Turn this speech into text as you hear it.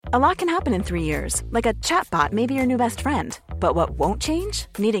A lot can happen in 3 years, like a chatbot may be your new best friend. But what won't change?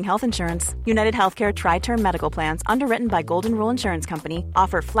 Needing health insurance. United Healthcare Tri-Term Medical Plans, underwritten by Golden Rule Insurance Company,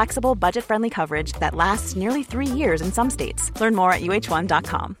 offer flexible, budget-friendly coverage that lasts nearly 3 years in some states. Learn more at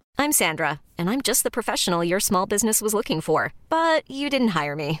uh1.com. I'm Sandra, and I'm just the professional your small business was looking for. But you didn't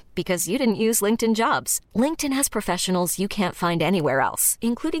hire me because you didn't use LinkedIn Jobs. LinkedIn has professionals you can't find anywhere else,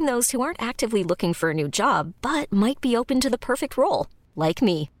 including those who aren't actively looking for a new job, but might be open to the perfect role, like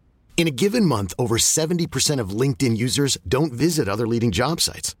me. In a given month, over 70% of LinkedIn users don't visit other leading job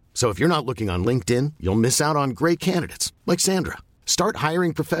sites. So if you're not looking on LinkedIn, you'll miss out on great candidates like Sandra. Start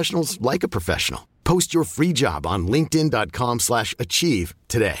hiring professionals like a professional. Post your free job on linkedin.com/achieve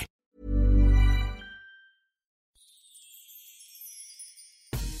today.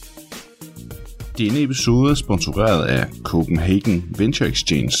 Denne episode er sponsoreret af Copenhagen Venture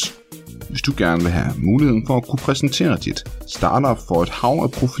Exchange. Hvis du gerne vil have muligheden for at kunne præsentere dit startup for et hav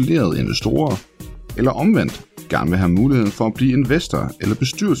af profilerede investorer, eller omvendt gerne vil have muligheden for at blive investor eller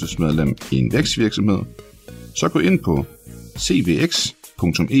bestyrelsesmedlem i en vækstvirksomhed, så gå ind på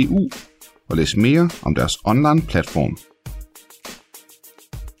cvx.eu og læs mere om deres online platform.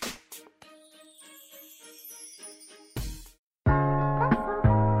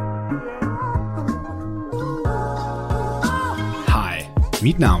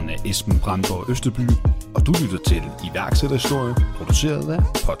 Mit navn er Esben Brandborg Østerby, og du lytter til iværksætterhistorie, produceret af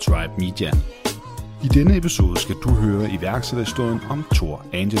Podtribe Media. I denne episode skal du høre iværksætterhistorien om Tor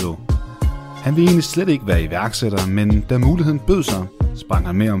Angelo. Han ville egentlig slet ikke være iværksætter, men da muligheden bød sig, sprang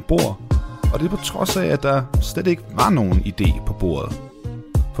han med ombord, og det på trods af, at der slet ikke var nogen idé på bordet.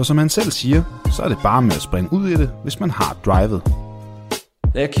 For som han selv siger, så er det bare med at springe ud i det, hvis man har drivet.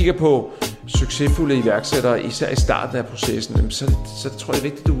 Når jeg kigger på succesfulde iværksættere, især i starten af processen, så tror jeg, det er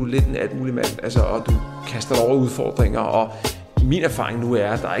vigtigt, at du er lidt en alt mulig mand, altså, og du kaster dig over udfordringer, og min erfaring nu er,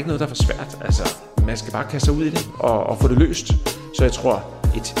 at der er ikke noget, der er for svært. Altså, man skal bare kaste sig ud i det og få det løst. Så jeg tror,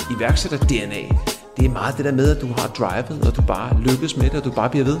 et iværksætter-DNA, det er meget det der med, at du har drivet, og du bare lykkes med det, og du bare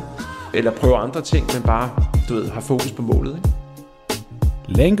bliver ved. Eller prøver andre ting, men bare, har fokus på målet, ikke?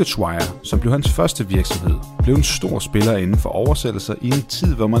 Languagewire, som blev hans første virksomhed, blev en stor spiller inden for oversættelser i en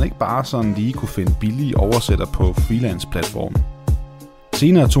tid, hvor man ikke bare sådan lige kunne finde billige oversætter på freelance-platformen.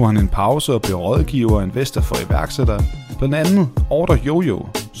 Senere tog han en pause og blev rådgiver og investor for iværksættere, blandt andet Order Jojo,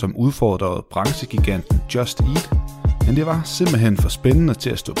 som udfordrede branchegiganten Just Eat, men det var simpelthen for spændende til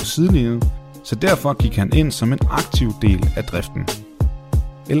at stå på sidelinjen, så derfor gik han ind som en aktiv del af driften.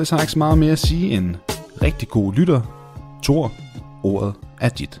 Ellers har jeg ikke så meget mere at sige end rigtig god lytter. Tor, ordet er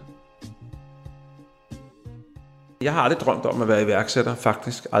dit. Jeg har aldrig drømt om at være iværksætter,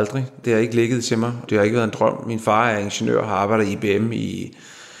 faktisk aldrig. Det har ikke ligget til mig. Det har ikke været en drøm. Min far er ingeniør og har arbejdet i IBM i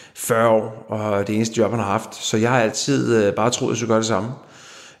 40 år, og det eneste job, han har haft. Så jeg har altid bare troet, at jeg skulle gøre det samme.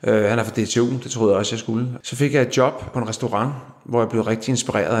 Han er fra DTU, det troede jeg også, jeg skulle. Så fik jeg et job på en restaurant, hvor jeg blev rigtig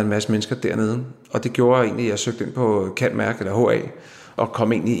inspireret af en masse mennesker dernede. Og det gjorde egentlig, at jeg søgte ind på Cand-Mærk eller HA, og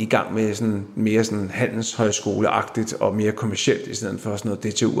kom egentlig i gang med sådan mere sådan handelshøjskoleagtigt og mere kommercielt, i stedet for sådan noget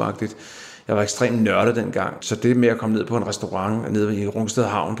DTU-agtigt. Jeg var ekstremt nørdet dengang, så det med at komme ned på en restaurant nede i Rungsted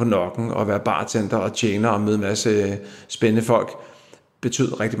Havn på Nokken og være bartender og tjener og møde en masse spændende folk,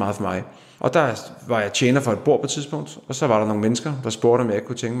 betød rigtig meget for mig. Og der var jeg tjener for et bord på et tidspunkt, og så var der nogle mennesker, der spurgte, om jeg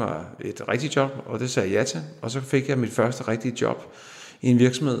kunne tænke mig et rigtigt job, og det sagde jeg ja til. Og så fik jeg mit første rigtige job i en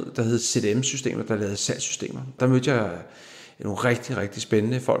virksomhed, der hed CDM-systemer, der lavede salgssystemer. Der mødte jeg nogle rigtig, rigtig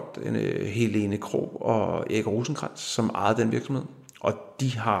spændende folk, Helene Krog og Erik Rosenkrantz, som ejede den virksomhed. Og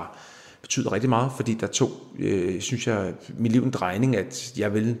de har betydet rigtig meget, fordi der tog, synes jeg, mit liv en drejning, at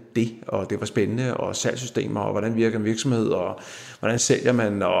jeg ville det, og det var spændende, og salgssystemer, og hvordan virker en virksomhed, og hvordan sælger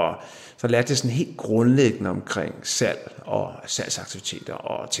man, og så lærte jeg sådan helt grundlæggende omkring salg og salgsaktiviteter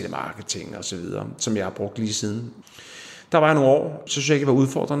og telemarketing og så videre, som jeg har brugt lige siden. Der var jeg nogle år, så synes jeg ikke, det var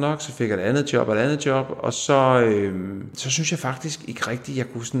udfordrende nok, så fik jeg et andet job, og så synes jeg faktisk ikke rigtigt, jeg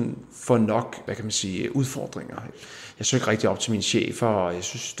kunne sådan få nok, udfordringer. Jeg så ikke rigtig op til mine chefer, og jeg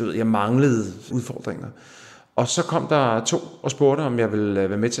synes, jeg manglede udfordringer. Og så kom der 2 og spurgte, om jeg ville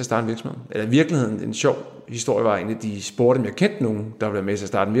være med til at starte en virksomhed. Eller i virkeligheden, en sjov historie var egentlig, de spurgte, om jeg kendte nogen, der ville være med til at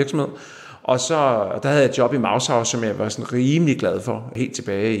starte en virksomhed. Og der havde jeg et job i Maushaus, som jeg var sådan rimelig glad for, helt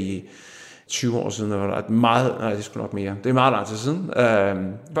tilbage i 20 år siden, det er sgu nok mere. Det er meget lang tid siden,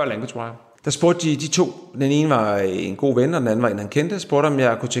 før Languagewire. Der spurgte de 2, den ene var en god ven, og den anden var en, han kendte, spurgte, om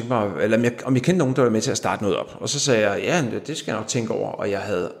jeg kunne tænke mig, eller om jeg kendte nogen, der var med til at starte noget op. Og så sagde jeg, ja, det skal jeg nok tænke over, og jeg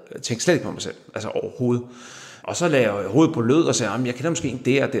havde tænkt slet ikke på mig selv, altså overhovedet. Og så lagde jeg hovedet på lød og sagde, jeg kender måske en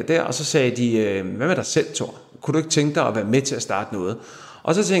der, og så sagde de, hvad med dig selv, Tor? Kunne du ikke tænke dig at være med til at starte noget?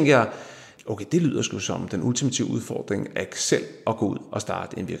 Og så tænkte jeg, okay, det lyder sgu som den ultimative udfordring af selv at gå ud og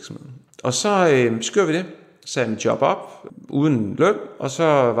starte en virksomhed. Og så skrev vi det, sagde mit job op uden løn, og så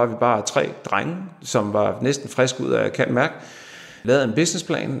var vi bare 3 drenge, som var næsten frisk ud af kan mærke, lavede en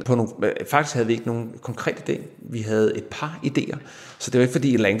businessplan på nogle, faktisk havde vi ikke nogen konkret idé. Vi havde et par idéer, så det var ikke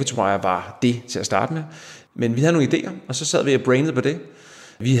fordi LanguageWire var det til at starte med, men vi havde nogle idéer, og så sad vi og brainede på det.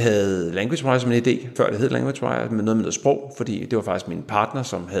 Vi havde LanguageWire som en idé, før det hed LanguageWire, med noget sprog, fordi det var faktisk min partner,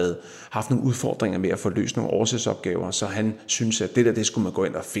 som havde haft nogle udfordringer med at få løst nogle oversættelsesopgaver, så han syntes, at det skulle man gå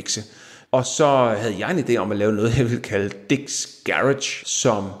ind og fikse. Og så havde jeg en idé om at lave noget, jeg ville kalde Dick's Garage,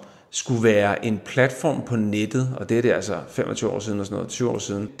 som skulle være en platform på nettet, og det er det altså 25 år siden og sådan noget, 20 år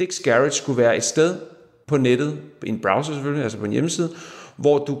siden. Dick's Garage skulle være et sted på nettet, i en browser selvfølgelig, altså på en hjemmeside,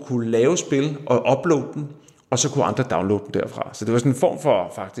 hvor du kunne lave spil og uploade dem, og så kunne andre downloade dem derfra. Så det var sådan en form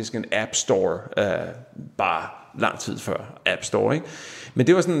for faktisk en App Store, bare lang tid før App Store, ikke? Men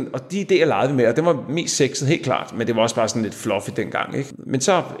det var sådan, og de idéer legede vi med, og det var mest sexet, helt klart, men det var også bare sådan lidt fluffy dengang, ikke? Men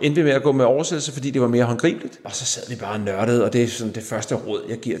så endte vi med at gå med oversættelse, fordi det var mere håndgribeligt, og så sad vi bare nørdet, og det er sådan det første råd,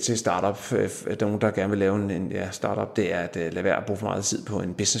 jeg giver til startup, nogen der gerne vil lave en startup, det er at lade være at bruge for meget tid på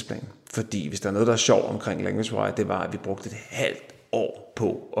en businessplan. Fordi hvis der er noget, der er sjovt omkring LanguageWire, det var, at vi brugte et halvt år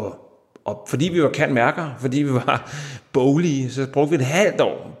på og fordi vi var kan-mærker, fordi vi var boglige, så brugte vi et halvt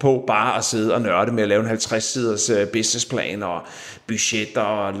år på bare at sidde og nørde med at lave en 50-siders businessplan og budgetter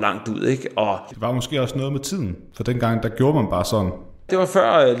og langt ud, ikke? Og det var måske også noget med tiden, for dengang der gjorde man bare sådan. Det var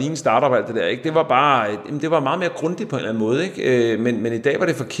før Lean Startup alt det der, ikke? Det var meget mere grundigt på en eller anden måde, ikke? Men i dag var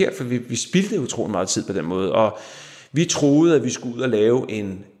det forkert, for vi spildte utrolig meget tid på den måde, og vi troede, at vi skulle ud og lave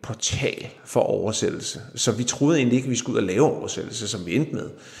en portal for oversættelse. Så vi troede egentlig ikke, at vi skulle ud og lave oversættelse, som vi endte med.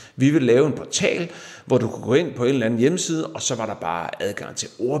 Vi ville lave en portal, hvor du kunne gå ind på en eller anden hjemmeside, og så var der bare adgang til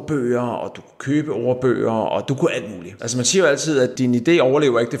ordbøger, og du kunne købe ordbøger, og du kunne alt muligt. Altså man siger jo altid, at din idé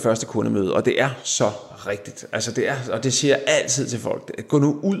overlever ikke det første kundemøde, og det er så rigtigt. Altså det er, og det siger jeg altid til folk. Gå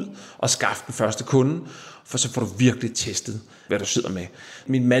nu ud og skaff den første kunde, for så får du virkelig testet, hvad du sidder med.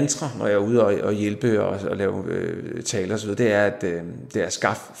 Min mantra, når jeg er ude og hjælpe og lave taler osv., det er at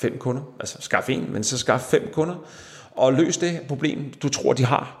skaffe 5 kunder. Altså skaffe 1, men så skaffe 5 kunder. Og løs det problem, du tror, de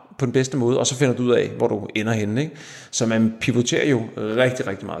har på den bedste måde, og så finder du ud af, hvor du ender henne, ikke? Så man pivoterer jo rigtig,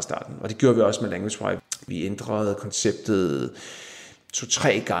 rigtig meget i starten. Og det gjorde vi også med LanguageWire. Vi ændrede konceptet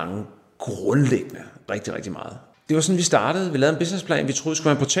 2-3 gange grundlæggende rigtig, rigtig meget. Det var sådan, vi startede. Vi lavede en businessplan, vi troede, det skulle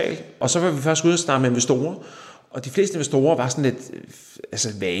være en portal, og så var vi først ude og starte med investorer. Og de fleste investorer var sådan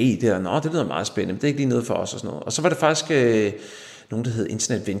lidt vage i det, og det lyder meget spændende, men det er ikke lige noget for os og sådan noget. Og så var det faktisk nogen, der hed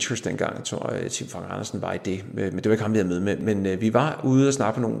Internet Ventures dengang, jeg tror, Tim Frank Andersen var i det, men det var ikke ham, vi havde med. Men vi var ude og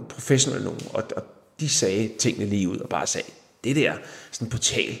snakke med nogle professionelle nogen, og de sagde tingene lige ud og bare sagde, det der, sådan en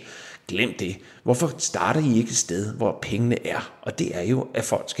portal, glem det. Hvorfor starter I ikke et sted, hvor pengene er? Og det er jo, at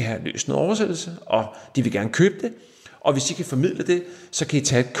folk skal have løst noget oversættelse, og de vil gerne købe det. Og hvis I kan formidle det, så kan I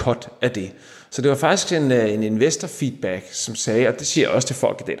tage et cut af det. Så det var faktisk en investor feedback, som sagde, og det siger jeg også til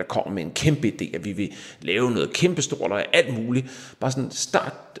folk i dag, der kommer med en kæmpe idé, at vi vil lave noget kæmpestort og alt muligt. Bare sådan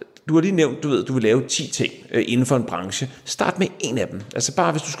start. Du har lige nævnt, du vil lave 10 ting inden for en branche. Start med en af dem. Altså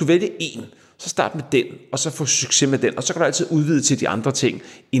bare, hvis du skulle vælge en, så start med den, og så få succes med den, og så kan du altid udvide til de andre ting,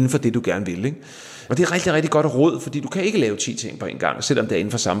 inden for det, du gerne vil, ikke? Og det er rigtig, rigtig godt råd, fordi du kan ikke lave 10 ting på en gang, selvom det er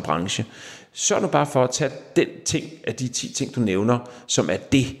inden for samme branche. Sørg nu bare for at tage den ting af de 10 ting, du nævner, som er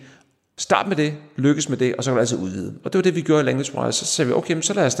det. Start med det, lykkes med det, og så kan du altid udvide. Og det var det, vi gjorde i LanguageWire. Så sagde vi, okay,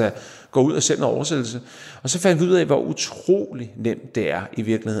 så lad os da gå ud og sælge noget oversættelse. Og så fandt vi ud af, hvor utrolig nemt det er i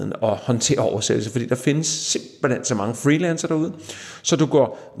virkeligheden at håndtere oversættelse, fordi der findes simpelthen så mange freelancer derude. Så du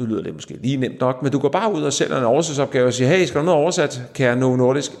går, nu lyder det måske lige nemt nok, men du går bare ud og sælger en oversættelsesopgave og siger, hey, skal du noget oversat? Kan jeg Novo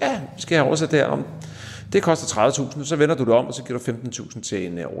Nordisk? Ja, skal jeg oversætte det her om? Det koster 30.000, så vender du det om, og så giver du 15.000 til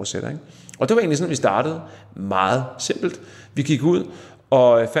en oversætter, ikke? Og det var egentlig sådan, vi startede. Meget simpelt. Vi gik ud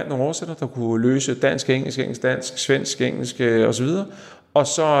og fandt nogle oversætter, der kunne løse dansk, engelsk, dansk, svensk, engelsk osv. Og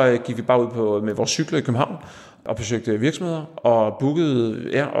så gik vi bare ud med vores cykler i København og besøgte virksomheder og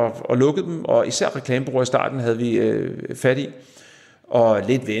bookede og lukkede dem. Og især reklamebureauer i starten havde vi fat i. Og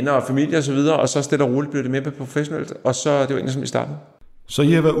lidt venner og familie osv. Og så stille og roligt blev det mere professionelt. Og så det var egentlig sådan, vi startede. Så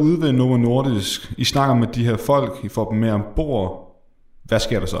I har været ude ved Novo Nordisk. I snakker med de her folk. I får dem med ombord. Hvad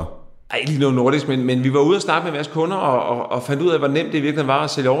sker der så? Ej, ikke lige noget nordisk, men vi var ude og snakke med en masse kunder og fandt ud af, hvor nemt det virkelig var at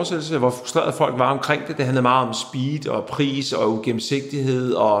sælge oversættelse, hvor frustrerede folk var omkring det. Det handlede meget om speed og pris og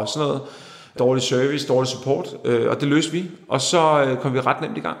ugennemsigtighed og sådan noget. Dårlig service, dårlig support, og det løste vi. Og så kom vi ret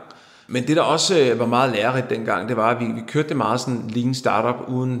nemt i gang. Men det, der også var meget lærerigt dengang, det var, at vi kørte det meget sådan Lean Startup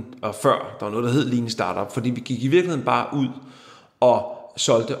uden og før. Der var noget, der hed Lean Startup, fordi vi gik i virkeligheden bare ud og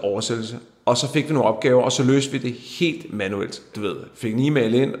solgte oversættelse. og så fik vi nogle opgaver, og så løste vi det helt manuelt. Du ved, fik en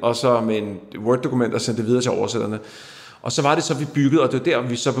e-mail ind, og så med en Word-dokument og sendte det videre til oversætterne. Og så var det så, vi byggede, og det var der,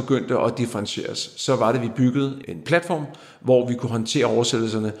 vi så begyndte at differentieres. Så var det, vi byggede en platform, hvor vi kunne håndtere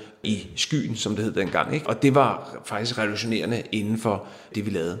oversættelserne i skyen, som det hed dengang. Ikke? Og det var faktisk revolutionerende inden for det,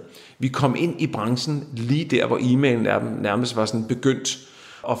 vi lavede. Vi kom ind i branchen lige der, hvor e-mailen nærmest var sådan begyndt.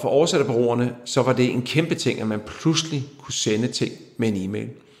 Og for oversætterbureauerne, så var det en kæmpe ting, at man pludselig kunne sende ting med en e-mail.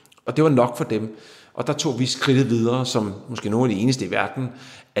 Og det var nok for dem. Og der tog vi skridtet videre, som måske nogle af de eneste i verden,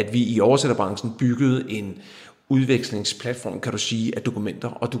 at vi i oversætterbranchen byggede en udvekslingsplatform, kan du sige, af dokumenter,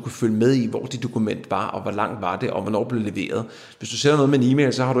 og du kan følge med i, hvor dit dokument var, og hvor langt var det, og hvornår blev leveret. Hvis du sender noget med en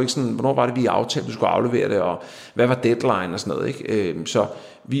e-mail, så har du ikke sådan, hvornår var det, vi aftalte, du skulle aflevere det, og hvad var deadline og sådan noget. Ikke? Så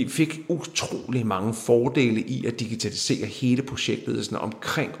vi fik utrolig mange fordele i at digitalisere hele projektledelsen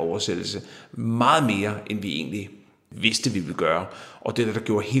omkring oversættelse. Meget mere, end vi egentlig vidste, vi ville gøre. Og det der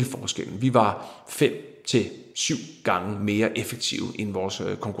gjorde hele forskellen. Vi var 5 til 7 gange mere effektive end vores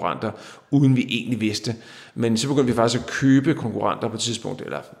konkurrenter, uden vi egentlig vidste. Men så begyndte vi faktisk at købe konkurrenter på et tidspunkt,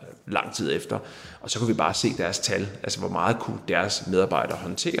 eller lang tid efter, og så kunne vi bare se deres tal, altså hvor meget kunne deres medarbejdere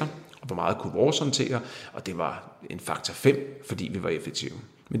håndtere, og hvor meget kunne vores håndtere, og det var en faktor 5, fordi vi var effektive.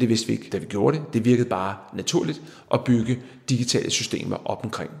 Men det vidste vi ikke, da vi gjorde det. Det virkede bare naturligt at bygge digitale systemer op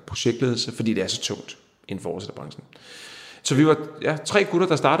omkring projektledelse, fordi det er så tungt inden for oversætterbranchen. Så vi var 3 gutter,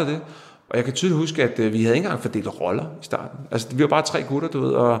 der startede det, og jeg kan tydeligt huske, at vi havde ikke engang fordelt roller i starten. Altså, vi var bare 3 gutter, du ved,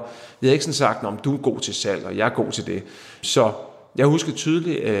 og vi havde ikke sådan sagt, om du er god til salg, og jeg er god til det. Så jeg husker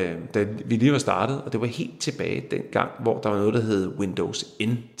tydeligt, da vi lige var startet, og det var helt tilbage dengang, hvor der var noget, der hed Windows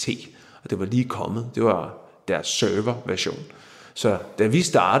NT, og det var lige kommet. Det var deres serverversion. Så da vi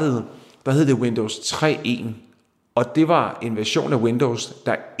startede, der hed det Windows 3.1, og det var en version af Windows,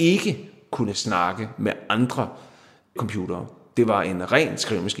 der ikke kunne snakke med andre computere. Det var en ren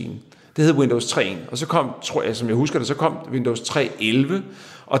skrivemaskine. Det hed Windows 3.1, og så kom, tror jeg, som jeg husker det, så kom Windows 3.11,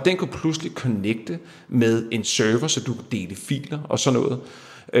 og den kunne pludselig connecte med en server, så du kunne dele filer og sådan noget,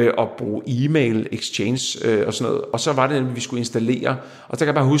 og bruge e-mail, exchange og sådan noget. Og så var det nemlig, vi skulle installere, og der kan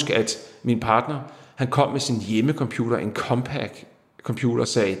jeg bare huske, at min partner, han kom med sin hjemmecomputer, en Compaq computer, og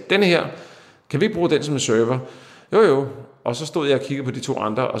sagde, denne her, kan vi ikke bruge den som en server? Jo. Og så stod jeg og kiggede på de 2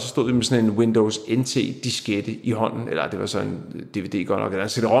 andre, og så stod vi med sådan en Windows NT diskette i hånden, eller det var så en DVD godt nok, eller en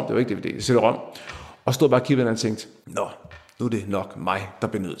CD-ROM, det var ikke DVD, CD-ROM, og stod bare og kiggede og tænkte, nu er det nok mig, der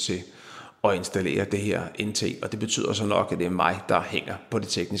bliver nødt til at installere det her NT, og det betyder så nok, at det er mig, der hænger på det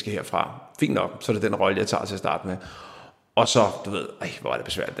tekniske herfra. Fint nok, så er det den rolle, jeg tager til at starte med. Og så, du ved, hvor var det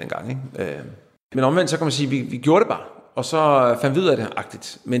besværligt dengang, ikke? Men omvendt, så kan man sige, vi gjorde det bare. Og så fandt vi ud af det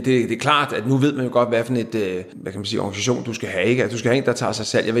agtigt. Men det er klart, at nu ved man jo godt, hvad for et hvad kan man sige, organisation du skal have. Ikke? At du skal have en, der tager sig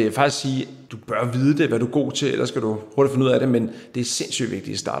salg. Jeg vil faktisk sige, du bør vide det, hvad du er god til, ellers skal du hurtigt finde ud af det. Men det er sindssygt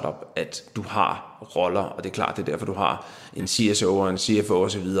vigtigt i startup, at du har roller. Og det er klart, det er derfor, du har en CSO og en CFO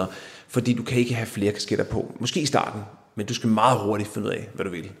osv. Fordi du kan ikke have flere kasketter på. Måske i starten, men du skal meget hurtigt finde ud af, hvad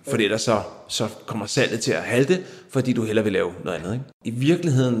du vil. For ellers så kommer salget til at halte, fordi du hellere vil lave noget andet. Ikke? I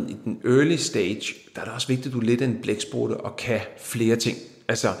virkeligheden, i den early stage, der er det også vigtigt, at du er lidt en blæksprutte og kan flere ting.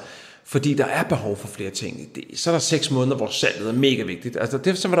 Altså, fordi der er behov for flere ting. Så er der 6 måneder, hvor salget er mega vigtigt. Altså,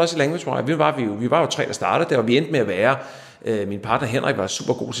 det var det også i LanguageWire. Vi var jo 3, der startede der, og vi endte med at være. Min partner Henrik var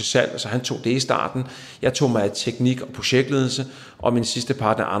super god til salg, så han tog det i starten. Jeg tog mig af teknik og projektledelse, og min sidste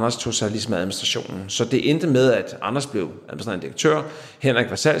partner Anders tog sig ligesom administrationen. Så det endte med, at Anders blev administrerende direktør, Henrik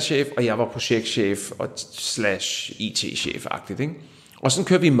var salgschef, og jeg var projektchef og / IT-chef-agtigt. Ikke? Og sådan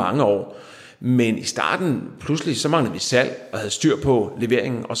kørte vi i mange år. Men i starten, pludselig, så manglede vi salg og havde styr på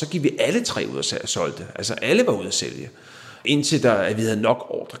leveringen, og så gik vi alle 3 ud og solgte. Altså alle var ude at sælge. Indtil at vi havde nok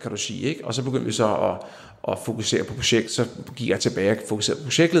ordre, kan du sige. Ikke? Og så begyndte vi så at fokusere på projekt, så gik jeg tilbage og fokuserede på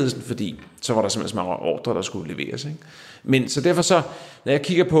projektledelsen, fordi så var der simpelthen så mange ordre, der skulle leveres. Ikke? Men så derfor så, når jeg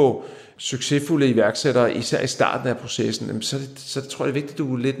kigger på succesfulde iværksættere, især i starten af processen, så tror jeg, det er vigtigt, at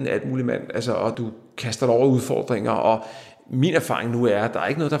du er lidt en altmulig mand, altså, og du kaster dig over udfordringer, og min erfaring nu er, at der er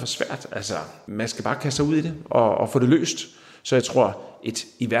ikke noget, der er for svært. Altså, man skal bare kaste sig ud i det og få det løst. Så jeg tror, et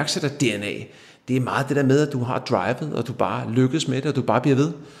iværksætter-DNA, det er meget det der med, at du har drivet, og du bare lykkes med det, og du bare bliver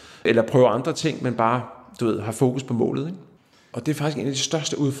ved. Eller prøver andre ting, men bare, du ved, har fokus på målet. Ikke? Og det er faktisk en af de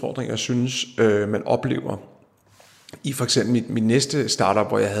største udfordringer, jeg synes, man oplever. I for eksempel min næste startup,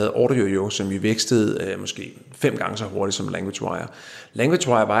 hvor jeg havde AudioYo, som vi vækstede måske 5 gange så hurtigt som LanguageWire.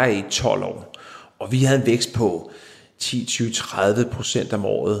 LanguageWire var jeg i 12 år, og vi havde en vækst på 10, 20, 30% om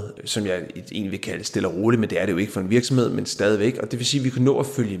året, som jeg egentlig vil kalde stille og roligt, men det er det jo ikke for en virksomhed, men stadigvæk. Og det vil sige, at vi kan nå at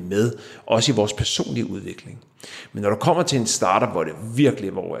følge med, også i vores personlige udvikling. Men når du kommer til en startup, hvor det virkelig,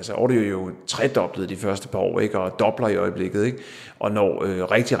 hvor altså Audio jo tredoblede de første par år, ikke, og dobler i øjeblikket, ikke, og når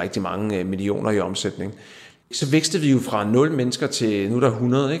rigtig, rigtig mange millioner i omsætning, så vækstede vi jo fra 0 mennesker til nu er der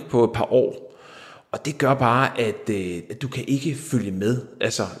 100, ikke, på et par år. Og det gør bare, at du kan ikke følge med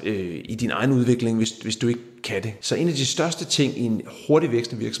i din egen udvikling, hvis du ikke kan det. Så en af de største ting i en hurtig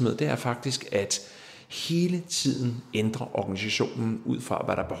vækstende virksomhed, det er faktisk at hele tiden ændre organisationen ud fra,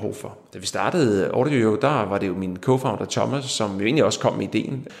 hvad der er behov for. Da vi startede Audio, der var det jo min co-founder Thomas, som jo egentlig også kom med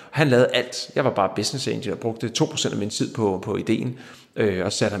ideen. Han lavede alt. Jeg var bare business angel og brugte 2% af min tid på ideen,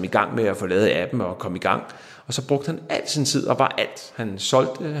 og satte ham i gang med at få lavet appen og komme i gang. Og så brugte han al sin tid og var alt. Han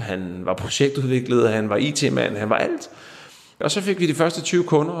solgte, han var projektudvikler, han var IT-mand, han var alt. Og så fik vi de første 20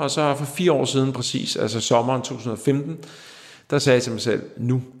 kunder, og så for 4 år siden præcis, altså sommeren 2015, der sagde jeg til mig selv,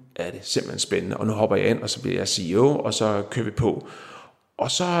 nu er det simpelthen spændende, og nu hopper jeg ind, og så bliver jeg CEO, og så kører vi på.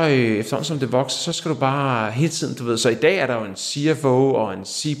 Og så efterhånden som det vokser, så skal du bare hele tiden, du ved, så i dag er der jo en CFO, og en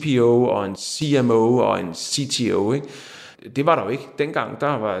CPO, og en CMO, og en CTO, ikke? Det var der jo ikke. Dengang,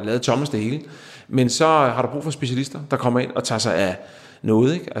 der var lavet Thomas det hele. Men så har du brug for specialister, der kommer ind og tager sig af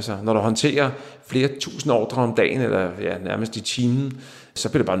noget, ikke? Altså, når du håndterer flere tusind ordre om dagen, eller nærmest i timen, så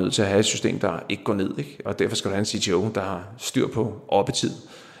bliver du bare nødt til at have et system, der ikke går ned, ikke? Og derfor skal du have en CTO, der har styr på oppetid,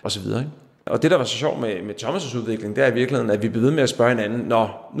 og så videre, ikke? Og det, der var så sjovt med Thomas' udvikling, det er i virkeligheden, at vi bliver ved med at spørge hinanden,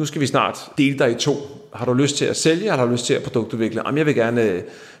 nu skal vi snart dele dig i 2. Har du lyst til at sælge, eller har du lyst til at produktudvikle? Jamen, jeg vil gerne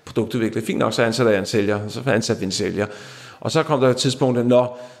produktudvikle. Fint nok, så ansætter jeg en sælger, så ansætter vi en sælger. Og så kom der et tidspunkt, at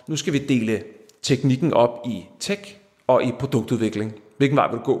nu skal vi dele teknikken op i tech og i produktudvikling. Hvilken vej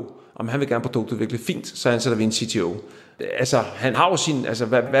vil du gå? Om han vil gerne produktudvikle, fint, så ansætter vi en CTO. Altså, han har jo sin, altså,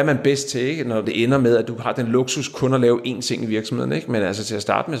 hvad er man bedst til, ikke? Når det ender med, at du har den luksus kun at lave én ting i virksomheden, ikke? Men altså til at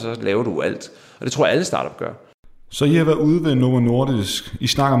starte med, så laver du alt. Og det tror jeg, alle startup gør. Så I har været ude ved Novo Nordisk. I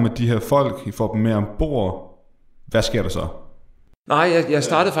snakker med de her folk, I får dem med ombord. Hvad sker der så? Nej, jeg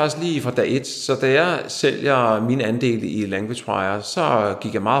startede faktisk lige fra dag 1, så da jeg sælger min andel i LanguageWire, så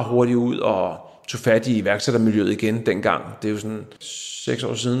gik jeg meget hurtigt ud og tog fat i iværksættermiljøet igen dengang. Det er jo sådan 6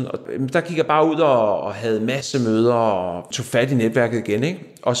 år siden. Og der gik jeg bare ud og havde masse møder og tog fat i netværket igen, ikke?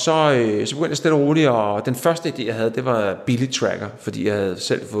 Og så begyndte jeg stille og roligt, og den første idé, jeg havde, det var Billy Tracker, fordi jeg havde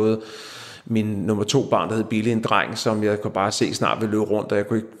selv fået min nummer 2 barn, der hed Billy, en dreng, som jeg kunne bare se snart ville løbe rundt, og jeg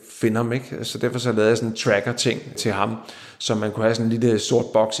kunne ikke finde ham, ikke? Så derfor så lavede jeg sådan en tracker-ting til ham, så man kunne have sådan en lille sort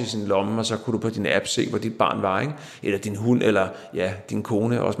boks i sin lomme, og så kunne du på din app se, hvor dit barn var, ikke? Eller din hund, eller din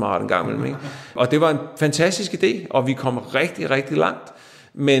kone, også meget en gang imellem, ikke? Og det var en fantastisk idé, og vi kom rigtig, rigtig langt.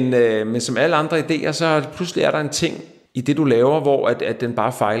 Men som alle andre idéer, så pludselig er der en ting i det, du laver, hvor at den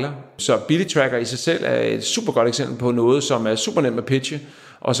bare fejler. Så Billy Tracker i sig selv er et super godt eksempel på noget, som er super nemt at pitche,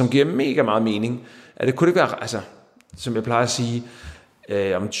 og som giver mega meget mening. At det kunne ikke være, altså, som jeg plejer at sige,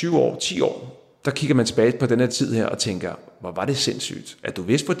 om 20 år, 10 år, der kigger man tilbage på den her tid her og tænker, hvor var det sindssygt, at du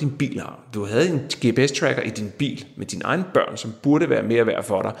vidste, hvor din bil har. Du havde en GPS-tracker i din bil med dine egne børn, som burde være mere værd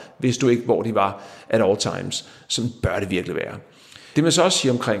for dig, hvis du ikke, hvor de var at all times. Sådan bør det virkelig være. Det man så også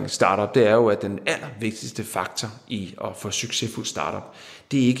siger omkring startup, det er jo, at den allervigtigste faktor i at få succesfuld startup,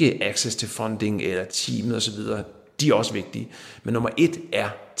 det er ikke access til funding eller teamet osv. De er også vigtige. Men nummer 1 er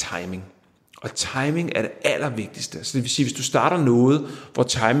timing. Og timing er det allervigtigste. Så det vil sige, hvis du starter noget, hvor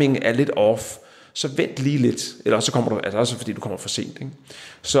timingen er lidt off, så vent lige lidt. Eller så kommer du, altså også fordi du kommer for sent, ikke?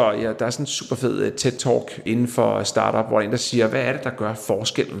 Så ja, der er sådan en super fed TED-talk inden for startup, hvor en der siger, hvad er det, der gør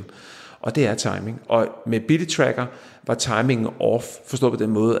forskellen? Og det er timing. Og med Billy Tracker var timingen off, forstået på den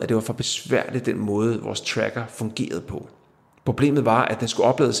måde, at det var for besværligt den måde, vores tracker fungerede på. Problemet var, at den skulle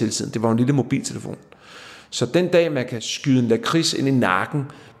oplades hele tiden. Det var en lille mobiltelefon. Så den dag, man kan skyde en lakrids ind i nakken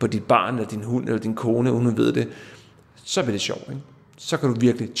på dit barn, eller din hund, eller din kone, uden hun ved det, så bliver det sjovt, ikke? Så kan du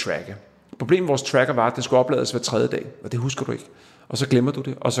virkelig tracke. Problemet med vores tracker var, at den skulle oplades hver 3. dag, og det husker du ikke. Og så glemmer du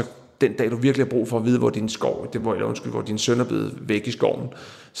det, og så den dag, du virkelig har brug for at vide, hvor din skov, hvor din søn er blevet væk i skoven,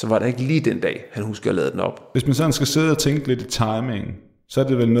 så var det ikke lige den dag, han husker at lade den op. Hvis man sådan skal sidde og tænke lidt i timing, så er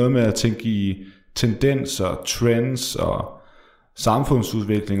det vel noget med at tænke i tendenser, trends og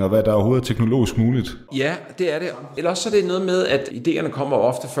samfundsudvikling og hvad der overhovedet er teknologisk muligt. Ja, det er det. Ellers så er det noget med, at idéerne kommer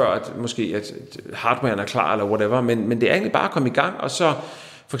ofte før, at måske at hardwaren er klar eller whatever, men det er egentlig bare at komme i gang, og så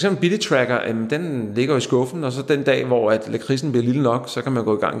for eksempel Billy Tracker, den ligger i skuffen, og så den dag, hvor at lakridsen bliver lille nok, så kan man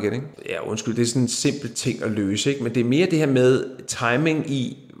gå i gang igen, ikke? Ja, undskyld, det er sådan en simpel ting at løse, ikke? Men det er mere det her med timing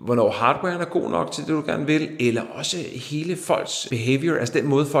i, hvornår hardwaren er god nok til det, du gerne vil, eller også hele folks behavior, altså den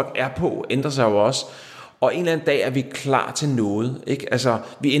måde, folk er på, ændrer sig jo også. Og en eller anden dag er vi klar til noget, ikke? Altså,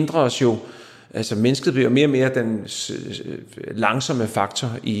 vi ændrer os jo Altså mennesket bliver mere og mere den langsomme faktor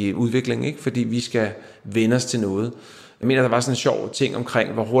i udviklingen, ikke? Fordi vi skal vende os til noget. Jeg mener, der var sådan en sjov ting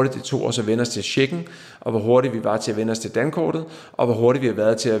omkring, hvor hurtigt det tog os at vende os til checken, og hvor hurtigt vi var til at vende os til dankortet, og hvor hurtigt vi har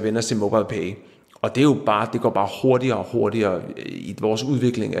været til at vende os til mobile pay. Og det er jo bare, det går bare hurtigere og hurtigere i vores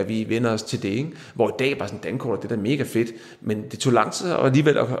udvikling, at vi vender os til det, ikke? Hvor i dag bare sådan dankort, det er da mega fedt, men det tog lang tid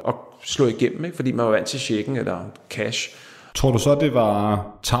alligevel at slå igennem, ikke? Fordi man var vant til checken eller cash. Tror du så, det var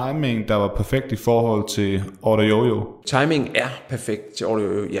timing, der var perfekt i forhold til OrderYoyo? Timing er perfekt til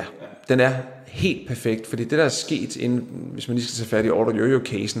OrderYoyo, ja. Den er helt perfekt, fordi det, der er sket, hvis man lige skal tage fat i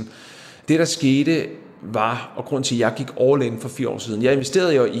OrderYoyo-casen, det, der skete, var, og grund til, at jeg gik all in for 4 år siden. Jeg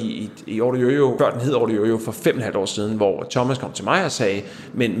investerede jo i OrderYoyo, før den hed OrderYoyo, for 5,5 år siden, hvor Thomas kom til mig og sagde,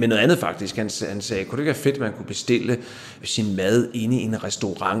 men noget andet faktisk. Han sagde, kunne det ikke være fedt, at man kunne bestille sin mad inde i en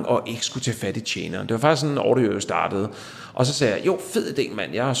restaurant, og ikke skulle tage fat i tjeneren. Det var faktisk sådan, OrderYoyo startede. Og så sagde jeg, jo, fed idé,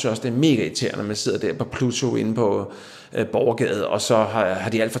 mand. Jeg synes også, det er mega irriterende, når man sidder der på Pluto inde på Borgergade, og så har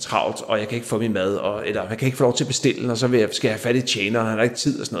de alt for travlt, og jeg kan ikke få min mad, eller jeg kan ikke få lov til at bestille den, og så skal jeg have fat i tjeneren, og han har ikke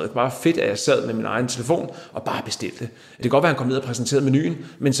tid og sådan noget. Det var bare fedt, at jeg sad med min egen telefon og bare bestilte. Det kan godt være, at han kom ned og præsenterede menuen,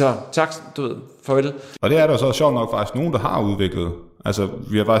 men så tak, du ved, farvel. Og det er der så sjovt nok faktisk nogen, der har udviklet. Altså,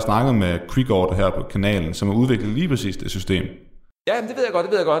 vi har faktisk snakket med QuickOrder her på kanalen, som har udviklet lige præcis det system. Ja, det ved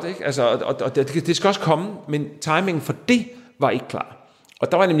jeg godt, ikke? Altså, og det skal også komme, men timingen for det var ikke klar.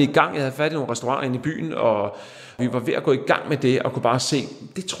 Og der var jeg nemlig i gang, jeg havde fat i nogle restauranter inde i byen, og vi var ved at gå i gang med det, og kunne bare se,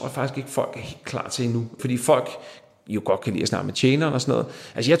 det tror jeg faktisk ikke, folk er helt klar til endnu. Fordi folk jo godt kan lide at snakke med tjeneren og sådan noget.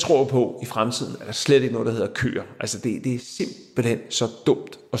 Altså jeg tror på, i fremtiden er der slet ikke noget, der hedder køer. Altså det er simpelthen så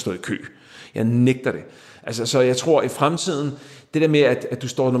dumt at stå i kø. Jeg nægter det. Altså så jeg tror i fremtiden, det der med, at du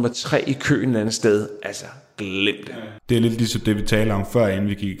står nummer 3 i køen et andet sted, altså glem det. Det er lidt ligesom det, vi talte om før, inden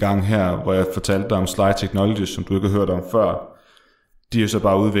vi gik i gang her, hvor jeg fortalte dig om Sly Technologies, som du ikke har hørt om før. De har så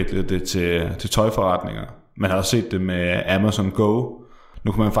bare udviklet det til tøjforretninger. Man har også set det med Amazon Go.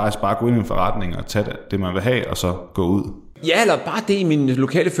 Nu kan man faktisk bare gå ind i en forretning og tage det, man vil have, og så gå ud. Ja, eller bare det i min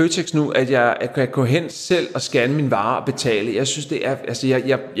lokale Føtex nu, at jeg kan gå hen selv og scanne mine varer og betale. Jeg synes, det er, altså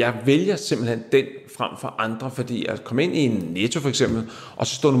jeg vælger simpelthen den frem for andre, fordi at komme ind i en Netto for eksempel, og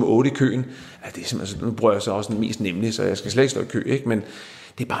så stå nummer 8 i køen, ja, det er simpelthen, nu bruger jeg så også den mest nemlig, så jeg skal slet ikke stå i kø, ikke? Men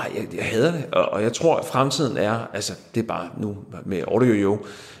det er bare, jeg hader det, og jeg tror, at fremtiden er, altså det er bare nu med OrderYoyo,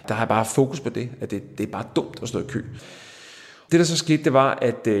 der har jeg bare fokus på det, at det er bare dumt at stå i kø. Det, der så skete, det var,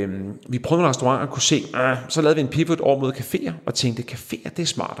 at vi prøvede nogle restauranter og kunne se, så lavede vi en pivot over mod caféer, og tænkte, caféer, det er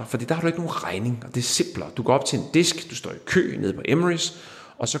smartere, fordi der har du ikke nogen regning, og det er simplere. Du går op til en disk, du står i kø nede på Emery's,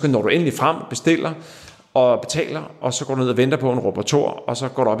 og så når du endelig frem, bestiller og betaler, og så går du ned og venter på en robotor, og så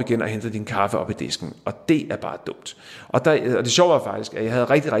går du op igen og henter din kaffe op i disken, og det er bare dumt. Og det sjove var faktisk, at jeg havde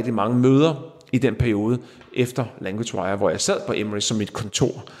rigtig, rigtig mange møder i den periode efter LanguageWire, hvor jeg sad på Emery's som mit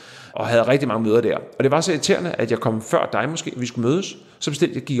kontor, og havde rigtig mange møder der. Og det var så irriterende, at jeg kom før dig måske, vi skulle mødes. Så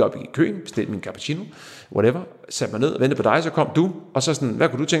gik jeg op i køen, bestilte min cappuccino, whatever, satte mig ned og ventede på dig, så kom du, og så sådan, hvad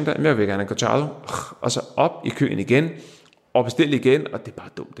kunne du tænke dig? Jeg vil gerne have en cortado, og så op i køen igen, og bestille igen, og det er bare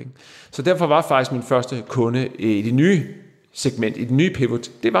dumt, ikke? Så derfor var faktisk min første kunde i det nye segment, i det nye pivot,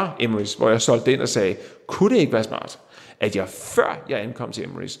 det var Emery's, hvor jeg solgte ind og sagde, kunne det ikke være smart, at jeg før jeg ankom til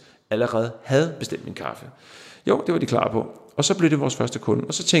Emery's, allerede havde bestilt min kaffe? Jo, det var de klar på. Og så blev det vores første kunde.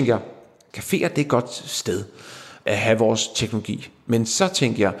 Og så tænkte jeg, caféer, det er et godt sted at have vores teknologi. Men så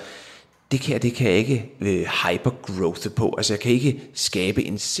tænkte jeg, det kan jeg ikke hypergrowthe på. Altså jeg kan ikke skabe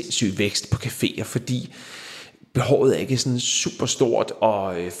en sindssyg vækst på caféer, fordi behovet er ikke sådan super stort,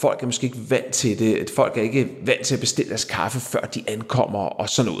 og folk er måske ikke vant til det. Folk er ikke vant til at bestille deres kaffe, før de ankommer og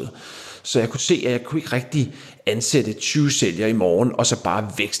sådan noget. Så jeg kunne se, at jeg kunne ikke rigtig ansætte 20 sælgere i morgen, og så bare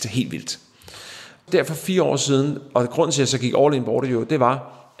vækste helt vildt. Derfor 4 år siden, og grunden til, at jeg så gik all in på OrderYoyo, det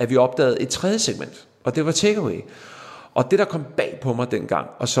var, at vi opdagede et tredje segment, og det var takeaway. Og det, der kom bag på mig dengang,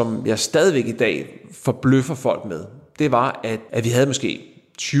 og som jeg stadigvæk i dag forbløffer folk med, det var, at vi havde måske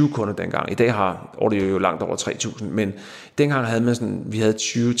 20 kunder dengang. I dag har OrderYoyo langt over 3.000, men dengang havde man sådan, vi havde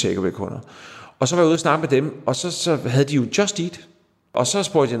 20 takeaway-kunder. Og så var jeg ude og snakke med dem, og så havde de jo Just Eat. Og så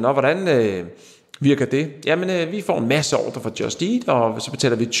spurgte jeg, hvordan virker det? Jamen, vi får en masse ordre fra Just Eat, og så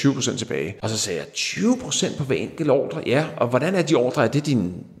betaler vi 20% tilbage. Og så sagde jeg, 20% på hver enkelt ordre? Ja, og hvordan er de ordre? Er det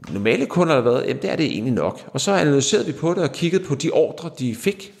dine normale kunder eller hvad? Jamen, det er det egentlig nok. Og så analyserede vi på det og kiggede på de ordre, de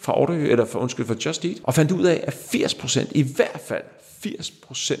fik fra OrderYoyo, fra Just Eat, og fandt ud af, at 80%, i hvert fald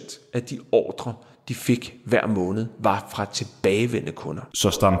 80% af de ordre, de fik hver måned, var fra tilbagevendende kunder. Så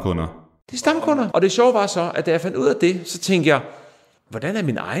stamkunder? Det er stamkunder. Og det sjove var så, at da jeg fandt ud af det, så tænkte jeg, hvordan er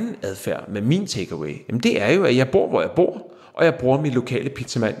min egen adfærd med min takeaway? Jamen det er jo, at jeg bor, hvor jeg bor, og jeg bruger min lokale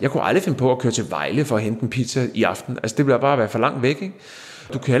pizzamand. Jeg kunne aldrig finde på at køre til Vejle for at hente en pizza i aften. Altså det ville bare være for langt væk, ikke?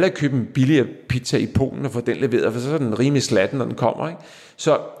 Du kan heller ikke købe en billigere pizza i Polen og få den leveret, for så er den rimelig slatten, når den kommer, ikke?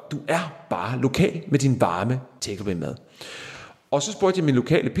 Så du er bare lokal med din varme takeaway-mad. Og så spurgte jeg min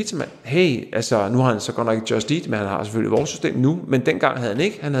lokale pizzamand, hey, altså nu har han så godt nok ikke Just Eat, men han har selvfølgelig vores system nu, men dengang havde han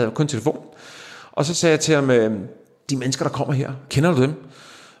ikke, han havde kun telefon. Og så sagde jeg til ham, de mennesker, der kommer her, kender du dem?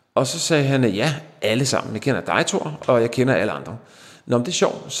 Og så sagde han, ja, alle sammen. Jeg kender dig, Thor, og jeg kender alle andre. Nå, men det er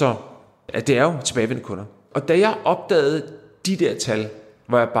sjovt, så at det er jo tilbagevendende kunder. Og da jeg opdagede de der tal,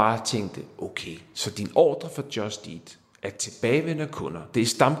 hvor jeg bare tænkte, okay, så din ordre for Just Eat er tilbagevendende kunder. Det er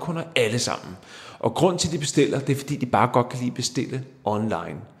stamkunder alle sammen. Og grund til, at de bestiller, det er, fordi de bare godt kan lide bestille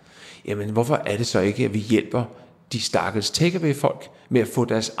online. Jamen, hvorfor er det så ikke, at vi hjælper de stakkels takeaway-folk med at få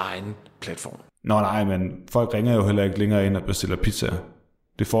deres egen platform? Nå nej, men folk ringer jo heller ikke længere ind og bestiller pizza.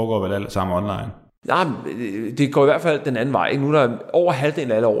 Det foregår vel alt sammen online? Nej, det går i hvert fald den anden vej. Nu er der over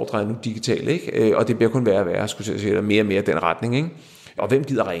halvdelen af alle ordre nu digitale, ikke? Og det bliver kun værre og værre, skulle jeg sige, der mere og mere den retning, ikke? Og hvem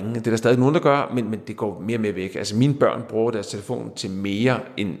gider ringe? Det er der stadig nogen, der gør, men det går mere og mere væk. Altså mine børn bruger deres telefon til mere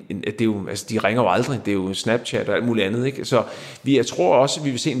end det er jo, altså de ringer jo aldrig. Det er jo Snapchat og alt muligt andet, ikke? Så jeg tror også, at vi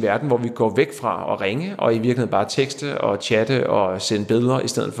vil se en verden, hvor vi går væk fra at ringe, og i virkeligheden bare tekste og chatte og sende billeder, i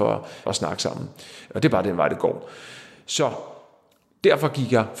stedet for at snakke sammen. Og det er bare den vej, det går. Så derfor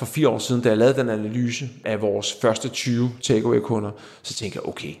gik jeg for 4 år siden, da jeg lavede den analyse af vores første 20 takeaway-kunder, så tænkte jeg,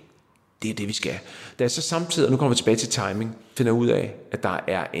 okay, det er det, vi skal. Da jeg så samtidig, og nu kommer vi tilbage til timing, finder ud af, at der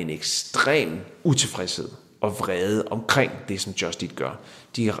er en ekstrem utilfredshed og vrede omkring det, som Just Eat gør.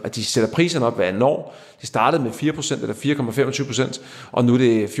 De sætter priserne op hver år. De startede med 4% eller 4,25%, og nu er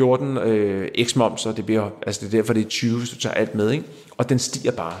det 14 x-moms, og det bliver, altså det er derfor, det er 20, hvis du tager alt med, ikke? Og den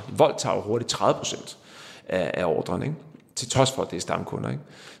stiger bare. Volt tager jo hurtigt 30% af ordren, ikke? Til trods for, at det er stamkunder, ikke?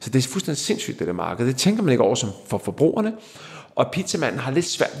 Så det er fuldstændig sindssygt, det der marked. Det tænker man ikke over som for forbrugerne. Og pizzamanden har lidt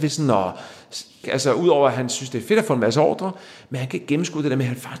svært ved sådan at, altså udover at han synes, det er fedt at få en masse ordre, men han kan ikke gennemskue det der med, at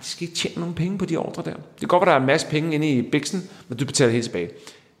han faktisk ikke tjener nogen penge på de ordre der. Det kan godt være, der er en masse penge inde i biksen, men du betaler helt tilbage.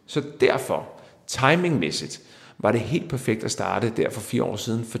 Så derfor, timingmæssigt, var det helt perfekt at starte der for 4 år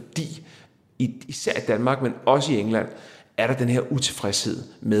siden, fordi især i Danmark, men også i England, er der den her utilfredshed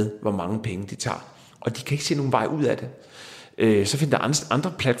med, hvor mange penge de tager. Og de kan ikke se nogen vej ud af det. Så finder der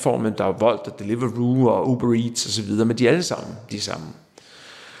andre platforme, der er Volt og Deliveroo og Uber Eats og så videre, men de er alle sammen de samme.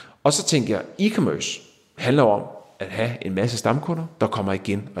 Og så tænker jeg, e-commerce handler om at have en masse stamkunder, der kommer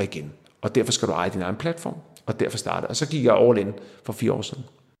igen og igen. Og derfor skal du eje din egen platform, og derfor starte. Og så gik jeg all in for 4 år siden.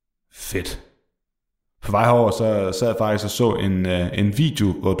 Fedt. På vej herover, så sad jeg faktisk og så en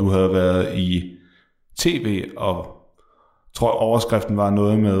video, hvor du havde været i tv, og tror overskriften var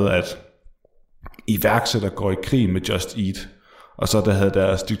noget med, at iværksætter går i krig med Just Eat. Og så der havde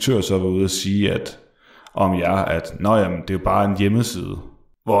deres direktør så været ude at sige, at det er jo bare en hjemmeside,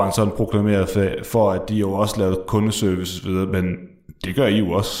 hvor han sådan proklamerede for, at de jo også lavede kundeservice og så videre, men det gør I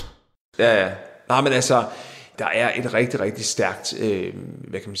jo også. Ja. Nej, men altså, der er et rigtig, rigtig stærkt,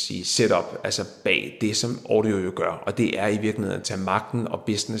 setup, altså bag det, som Audio jo gør, og det er i virkeligheden at tage magten og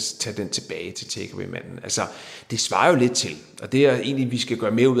business, tage den tilbage til takeaway-manden. Altså, det svarer jo lidt til, og det er egentlig, vi skal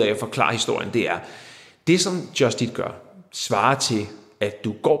gøre mere ud af at forklare historien, det er, det som Just Eat gør, svarer til, at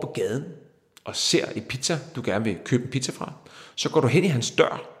du går på gaden og ser et pizza, du gerne vil købe en pizza fra, så går du hen i hans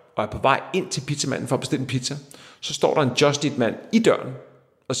dør og er på vej ind til pizzamanden for at bestille en pizza, så står der en Just Eat-mand i døren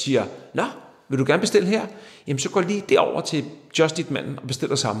og siger, nå, vil du gerne bestille her? Jamen så går lige derover til Just Eat-manden og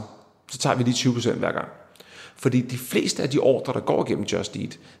bestiller sammen. Så tager vi lige 20% hver gang. Fordi de fleste af de ordre, der går igennem Just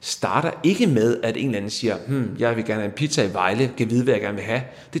Eat, starter ikke med, at en eller anden siger, jeg vil gerne have en pizza i Vejle, kan vide, hvad jeg gerne vil have.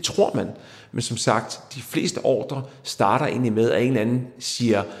 Det tror man. Men som sagt, de fleste ordre starter egentlig med, at en eller anden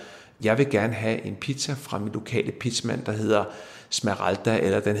siger, jeg vil gerne have en pizza fra min lokale pizzamand, der hedder Smeralda,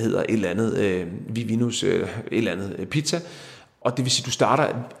 eller den hedder et eller andet, Vivinus, et eller andet pizza. Og det vil sige, at du starter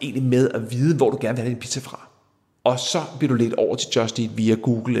egentlig med at vide, hvor du gerne vil have din pizza fra. Og så bliver du ledt over til Just Eat via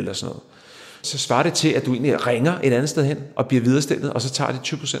Google eller sådan noget. Så svarer det til, at du egentlig ringer et andet sted hen og bliver viderestillet, og så tager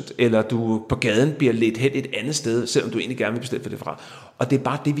det 20%. Eller du på gaden bliver ledt hen et andet sted, selvom du egentlig gerne vil bestille for det fra. Og det er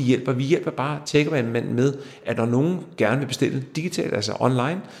bare det, vi hjælper. Vi hjælper bare takeaway-manden med, at når nogen gerne vil bestille digitalt, altså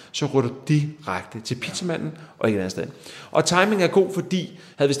online, så rykker du direkte til pizzamanden og ikke et andet sted. Og timing er god, fordi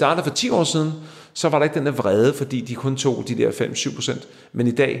havde vi startet for 10 år siden, så var der ikke den der vrede, fordi de kun tog de der 5-7%. Men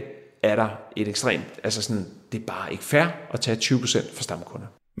i dag er der et ekstremt, altså sådan, det er bare ikke fair at tage 20% for stamkunder.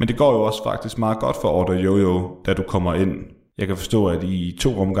 Men det går jo også faktisk meget godt for Order Yoyo, da du kommer ind. Jeg kan forstå, at I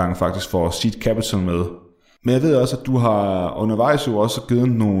 2 omgange faktisk får seed capital med. Men jeg ved også, at du har undervejs jo også givet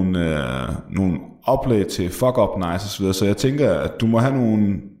nogle oplæg til fuck up nice osv., så jeg tænker, at du må have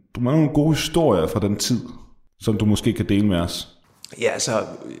nogle gode historier fra den tid, som du måske kan dele med os. Ja, altså,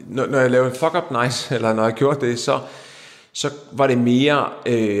 når jeg laver fuck up nice, eller når jeg gjorde det, så var det mere,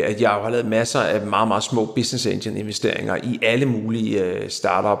 at jeg har lavet masser af meget, meget små business angel investeringer i alle mulige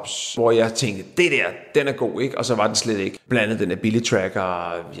startups, hvor jeg tænkte, det der, den er god, ikke? Og så var den slet ikke. Blandt andet den Ability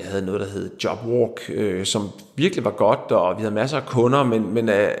Tracker, jeg havde noget, der hed Jobwalk, som virkelig var godt, og vi havde masser af kunder, men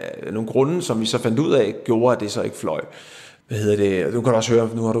af nogle grunde, som vi så fandt ud af, gjorde, at det så ikke fløj. Du kan også høre,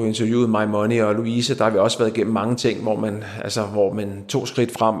 nu har du interviewet My Money og Louise, der har vi også været igennem mange ting, hvor man 2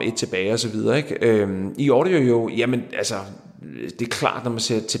 skridt frem, 1 tilbage og så videre, ikke? I Audio jo, jamen altså, det er klart, når man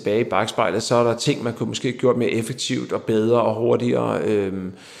ser tilbage i bagspejlet, så er der ting, man kunne måske gjort mere effektivt og bedre og hurtigere.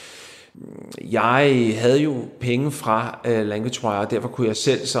 Jeg havde jo penge fra LanguageWire, og derfor kunne jeg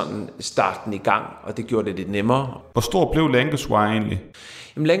selv sådan starte den i gang, og det gjorde det lidt nemmere. Hvor stor blev LanguageWire egentlig?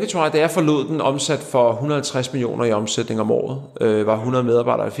 Jamen, LanguageWire, da jeg forlod den, omsat for 150 millioner i omsætning om året. Var 100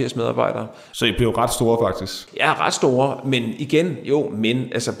 medarbejdere, 80 medarbejdere. Så I blev ret store faktisk? Ja, ret store, men igen,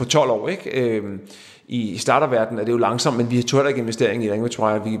 altså på 12 år, ikke? I starterverdenen er det jo langsomt, men vi tog heller ikke investering i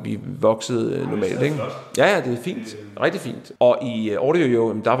LanguageWire, vi voksede normalt, ikke? Ja, det er fint, rigtig fint. Og i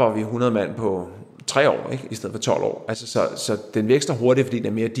Audio, der var vi 100 mand på 3 år, ikke? I stedet for 12 år. Altså, så den vækster hurtigt, fordi den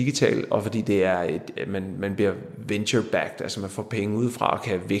er mere digital, og fordi det er man bliver venture-backed, altså man får penge udefra og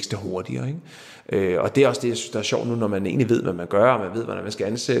kan vækste hurtigere, ikke? Og det er også det, jeg synes, der er sjovt nu, når man egentlig ved, hvad man gør, og man ved, hvordan man skal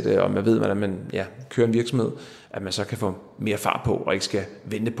ansætte, og man ved, hvordan man kører en virksomhed, at man så kan få mere fart på, og ikke skal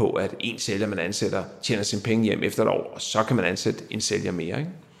vente på, at en sælger, man ansætter, tjener sine penge hjem efter et år, og så kan man ansætte en sælger mere,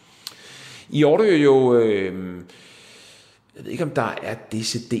 ikke? I Audio jeg ved ikke, om der er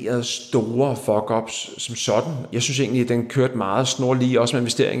decideret store fuck-ups som sådan. Jeg synes egentlig, at den kørte meget snorlige, også med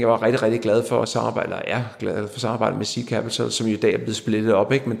investering. Jeg var rigtig, rigtig glad for at samarbejde, eller er glad for at samarbejde med Seed Capital, som jo i dag er blevet splittet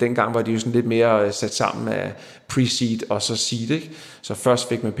op, ikke? Men dengang var de jo sådan lidt mere sat sammen af pre-seed og så seed, ikke? Så først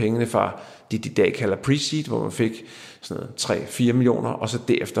fik man pengene fra det, de i dag kalder pre-seed, hvor man fik sådan 3-4 millioner, og så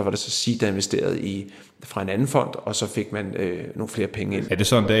derefter var det så seed, der investerede fra en anden fond, og så fik man nogle flere penge ind. Er det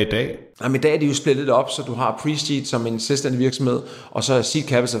sådan dag i dag? Jamen i dag er de jo splittet op, så du har pre-seed som en selvstændig virksomhed, og så er Seed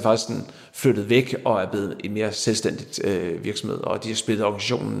Capital faktisk flyttet væk og er blevet en mere selvstændigt virksomhed, og de har splittet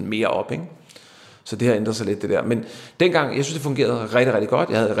organisationen mere op, ikke? Så det har ændret sig lidt det der. Men dengang, jeg synes det fungerede rigtig, rigtig godt.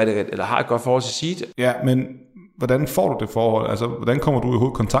 Jeg har et godt forhold til Seed. Ja, men hvordan får du det forhold? Altså, hvordan kommer du i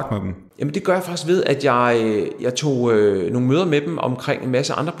hovedet kontakt med dem? Jamen det gør jeg faktisk ved, at jeg tog nogle møder med dem omkring en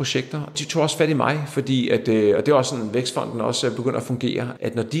masse andre projekter. De tog også fat i mig, fordi og det er også sådan, Vækstfonden også begynder at fungere,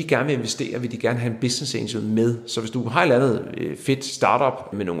 at når de gerne vil investere, vil de gerne have en business angel med. Så hvis du har et eller andet fedt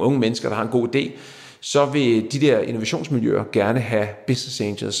startup med nogle unge mennesker, der har en god idé, så vil de der innovationsmiljøer gerne have business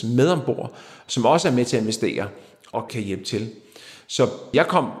angels med ombord, som også er med til at investere og kan hjælpe til. Så jeg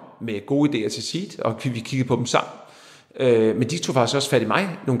kom med gode idéer til Seed, og vi kiggede på dem sammen. Men de tog faktisk også fat i mig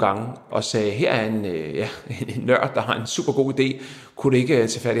nogle gange og sagde, her er en nørd, der har en super god idé. Kunne det ikke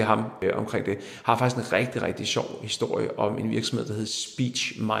tage fat i ham omkring det? Har faktisk en rigtig, rigtig sjov historie om en virksomhed, der hed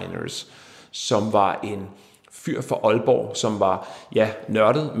SpeechMiners, som var en fyr fra Aalborg, som var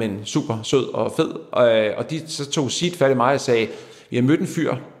nørdet, men super sød og fed. Og de så tog Seed fat i mig og sagde, vi har mødt en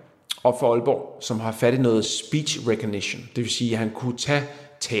fyr op fra Aalborg, som har fat i noget speech recognition. Det vil sige, at han kunne tage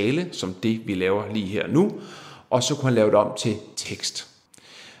tale, som det vi laver lige her nu, og så kunne han lave det om til tekst.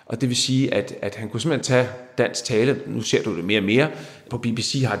 Og det vil sige, at han kunne simpelthen tage dansk tale, nu ser du det mere og mere, på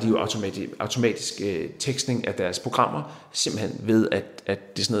BBC har de jo automatisk tekstning af deres programmer, simpelthen ved, at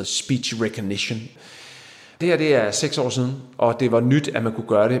det er sådan noget speech recognition. Det her, det er 6 år siden, og det var nyt, at man kunne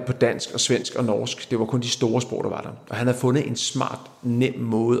gøre det på dansk og svensk og norsk. Det var kun de store sprog, der var der. Og han havde fundet en smart, nem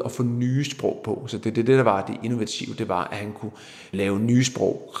måde at få nye sprog på. Så det der var det innovative, det var, at han kunne lave nye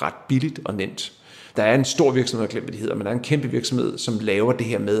sprog ret billigt og nemt. Der er en stor virksomhed, jeg glemmer, hvad de hedder, men der er en kæmpe virksomhed, som laver det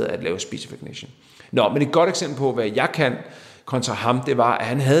her med at lave speech recognition. Nå, men et godt eksempel på, hvad jeg kan kontra ham, det var, at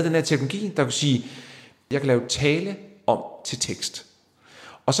han havde den her teknologi, der kunne sige, jeg kan lave tale om til tekst.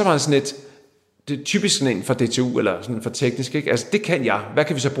 Og så var han sådan det er typisk sådan en fra DTU, eller sådan for teknisk, ikke? Altså, det kan jeg. Hvad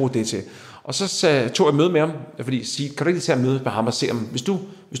kan vi så bruge det til? Og så tog jeg møde med ham, fordi sige, kan du ikke tage møde med ham og se, om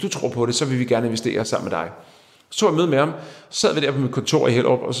hvis du tror på det, så vil vi gerne investere sammen med dig. Så tog jeg møde med ham, så sad vi der på mit kontor i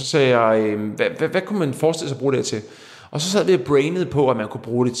Hellerup, og så sagde jeg, hvad kunne man forestille sig at bruge det til? Og så sad vi og brainede på, at man kunne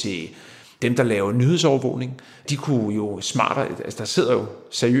bruge det til dem, der laver nyhedsovervågning. De kunne jo smartere, altså der sidder jo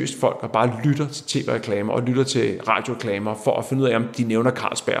seriøst folk, og bare lytter til tv-reklamer, og lytter til radioreklamer, for at finde ud af, om de nævner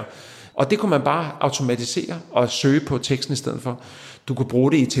Carlsberg. Og det kunne man bare automatisere og søge på teksten i stedet for. Du kunne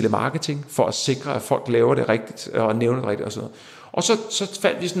bruge det i telemarketing for at sikre, at folk laver det rigtigt og nævner det rigtigt og sådan noget. Og så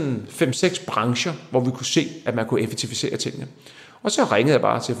fandt vi sådan 5-6 brancher, hvor vi kunne se, at man kunne effektivisere tingene. Og så ringede jeg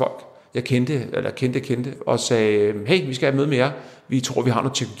bare til folk, jeg kendte, og sagde, hey, vi skal have møde med jer. Vi tror, vi har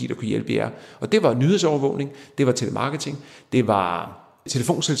noget teknologi, der kunne hjælpe jer. Og det var nyhedsovervågning, det var telemarketing, det var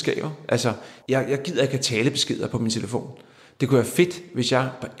telefonselskaber. Altså, jeg gider ikke have talebeskeder på min telefon. Det kunne være fedt, hvis jeg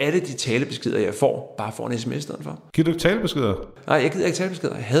på alle de talebeskeder, jeg får, bare får en sms i stedet for. Giver du ikke talebeskeder? Nej, jeg gider ikke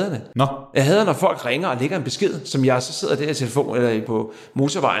talebeskeder. Jeg hader det. Nå. Jeg hader, når folk ringer og lægger en besked, som jeg så sidder der i telefon eller på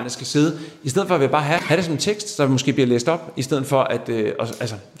motorvejen og skal sidde. I stedet for at jeg bare have det som en tekst, der måske bliver læst op, i stedet for at...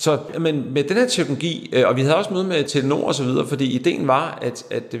 Men med den her teknologi, og vi havde også møde med Telenor og så videre, fordi ideen var,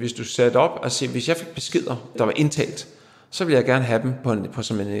 at hvis du satte op og siger, hvis jeg fik beskeder, der var indtalt, så vil jeg gerne have dem på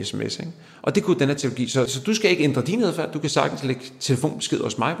som en sms. Ikke? Og det kunne den her teknologi. Så du skal ikke ændre din adfærd. Du kan sagtens lægge telefonbeskeder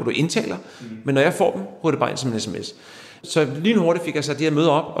hos mig, hvor du indtaler. Men når jeg får dem, ryger det bare ind som en sms. Så lige hurtigt fik jeg sat de her møder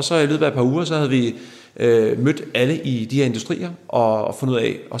op, og så i løbet af et par uger, så havde vi mødt alle i de her industrier, og fundet ud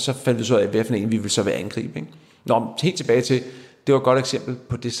af, og så fandt vi så af, hvad for en vi ville så være angribe. Ikke? Nå, helt tilbage til, det var et godt eksempel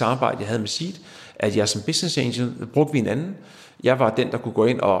på det samarbejde, jeg havde med Seed, at jeg som business angel brugte vi en anden. Jeg var den, der kunne gå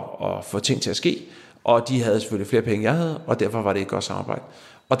ind og få ting til at ske, og de havde selvfølgelig flere penge, jeg havde, og derfor var det et godt samarbejde.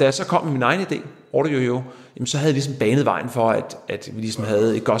 Og da jeg så kom med min egen idé, AudioYoYo, så havde jeg ligesom banet vejen for, at vi ligesom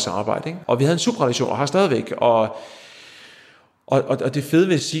havde et godt samarbejde. Ikke? Og vi havde en super relation, og har stadigvæk. Og det fede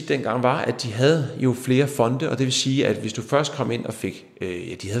ved at sige dengang var, at de havde jo flere fonde, og det vil sige, at hvis du først kom ind og fik,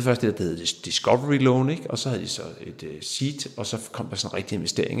 de havde først det, der hed Discovery Loan, ikke? Og så havde de så et Seed, og så kom der sådan en rigtig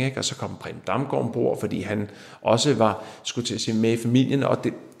investering, ikke? Og så kom Preben Damgaard ombord, fordi han også skulle til at se med i familien, og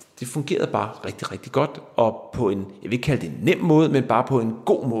det fungerede bare rigtig, rigtig godt, og på en, jeg vil ikke kalde det en nem måde, men bare på en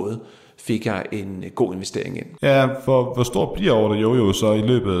god måde, fik jeg en god investering ind. Ja, for hvor stor bliver AudioYoYo så i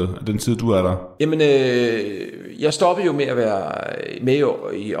løbet af den tid, du er der? Jamen, jeg stoppede jo med at være med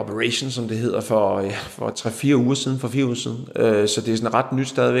i Operation, som det hedder, for 3-4 uger siden, så det er sådan ret nyt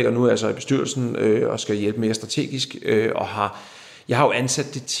stadigvæk, og nu er jeg så i bestyrelsen og skal hjælpe mere strategisk, og jeg har jo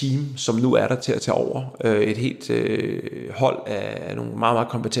ansat det team, som nu er der til at tage over. Et helt hold af nogle meget, meget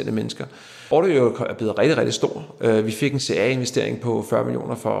kompetente mennesker. AudioYoYo er blevet rigtig, rigtig stor. Vi fik en CA-investering på 40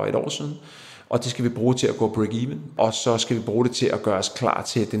 millioner for et år siden, og det skal vi bruge til at gå break-even. Og så skal vi bruge det til at gøre os klar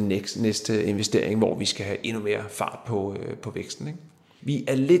til den næste investering, hvor vi skal have endnu mere fart på væksten. Ikke? Vi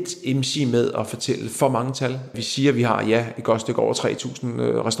er lidt MC med at fortælle for mange tal. Vi siger, at vi har et godt stykke over 3.000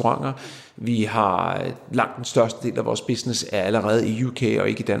 restauranter. Vi har langt den største del af vores business er allerede i UK og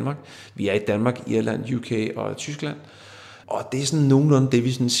ikke i Danmark. Vi er i Danmark, Irland, UK og Tyskland. Og det er sådan nogenlunde det,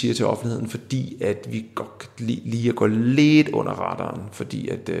 vi sådan siger til offentligheden, fordi at vi godt kan lige at gå lidt under radaren, fordi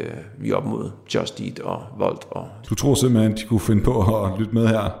at vi er op mod Just Eat og Volt. Du tror simpelthen, de kunne finde på at lytte med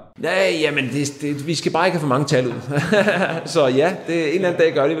her? Nej, jamen vi skal bare ikke have for mange tal ud. Så ja, det en eller anden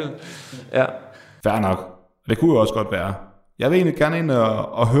dag gør de vel. Ja. Fair nok. Det kunne jo også godt være. Jeg vil egentlig gerne ind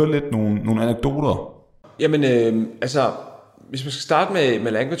og høre lidt nogle anekdoter. Jamen, hvis man skal starte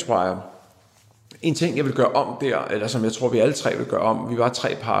med LanguageWire, en ting, jeg vil gøre om der, eller som jeg tror, vi alle tre vil gøre om, vi var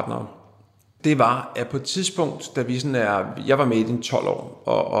 3 partnere, det var, at på et tidspunkt, da vi jeg var med i den 12 år,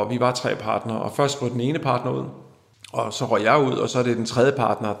 og vi var 3 partnere, og først røg den ene partner ud, og så røg jeg ud, og så er det den tredje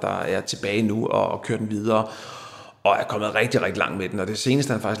partner, der er tilbage nu og kører den videre, og er kommet rigtig, rigtig langt med den, og det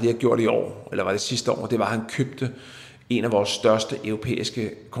seneste, han faktisk lige har gjort i år, eller var det sidste år, det var, at han købte en af vores største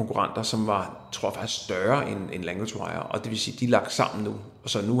europæiske konkurrenter, som var, tror jeg faktisk, større end LanguageWire, og det vil sige, de er lagt sammen nu, og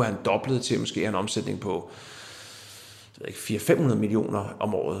så nu er han dobblet til måske en omsætning på 400-500 millioner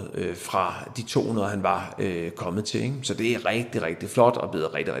om året fra de 200, han var kommet til. Ikke? Så det er rigtig, rigtig flot og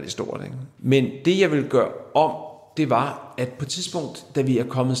blevet rigtig, rigtig stort. Ikke? Men det, jeg vil gøre om, det var, at på et tidspunkt, da vi er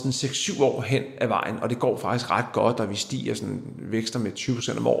kommet sådan 6-7 år hen ad vejen, og det går faktisk ret godt, og vi stiger sådan vækster med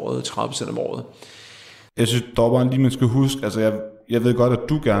 20% om året, 30% om året. Jeg synes dog bare lige, man skal huske, altså jeg ved godt, at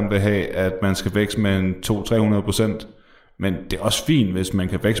du gerne vil have, at man skal vækste med en 200-300%, men det er også fint, hvis man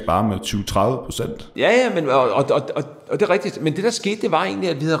kan vækste bare med 20-30%. Ja, men, og det er rigtigt, men det der skete, det var egentlig,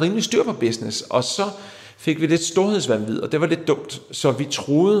 at vi havde rimelig styr på business, og så fik vi lidt storhedsvanvid, og det var lidt dumt, så vi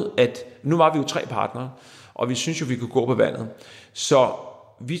troede, at nu var vi jo 3 partnere, og vi synes jo, vi kunne gå på vandet, så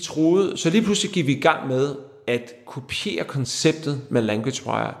lige pludselig gik vi i gang med at kopiere konceptet med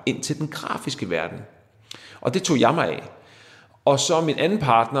LanguageWire ind til den grafiske verden. Og det tog jeg mig af. Og så min anden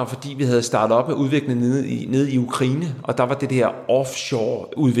partner, fordi vi havde startet op med udvikling nede i Ukraine, og der var det her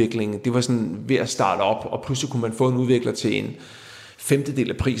offshore-udvikling, det var sådan ved at starte op, og pludselig kunne man få en udvikler til en 1/5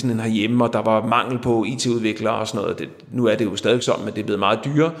 af prisen end herhjemme, og der var mangel på IT-udviklere og sådan noget. Nu er det jo stadig sådan, men det er blevet meget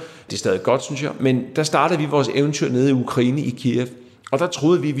dyrere. Det er stadig godt, synes jeg. Men der startede vi vores eventyr nede i Ukraine, i Kiev. Og der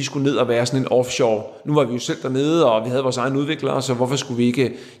troede vi, at vi skulle ned og være sådan en offshore. Nu var vi jo selv dernede, og vi havde vores egen udviklere, så hvorfor skulle vi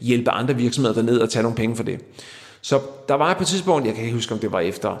ikke hjælpe andre virksomheder dernede og tage nogle penge for det? Så der var på et tidspunkt, jeg kan ikke huske, om det var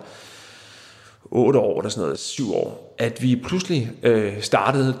efter 8 år eller sådan noget, 7 år, at vi pludselig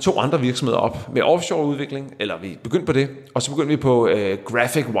startede 2 andre virksomheder op med offshore-udvikling, eller vi begyndte på det, og så begyndte vi på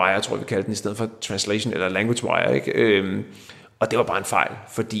Graphic Wire, tror jeg vi kaldte den, i stedet for Translation eller Language Wire, ikke? Og det var bare en fejl,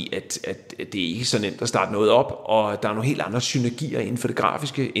 fordi at det er ikke så nemt at starte noget op, og der er nogle helt andre synergier inden for det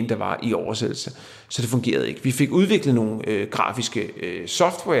grafiske, end der var i oversættelse. Så det fungerede ikke. Vi fik udviklet nogle grafiske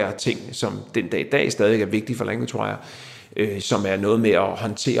software-ting, som den dag i dag stadig er vigtige for LanguageWire, som er noget med at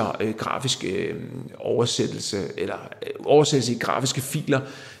håndtere grafisk oversættelse, eller oversættelse i grafiske filer,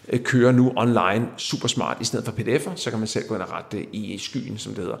 kører nu online super smart i stedet for pdf'er, så kan man selv gå ind og rette det i skyen,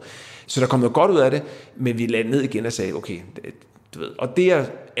 som det hedder. Så der kom noget godt ud af det, men vi landede ned igen og sagde, okay, du ved. Og det jeg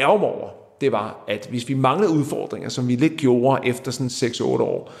ærger mig over, det var, at hvis vi manglede udfordringer, som vi lidt gjorde efter sådan 6-8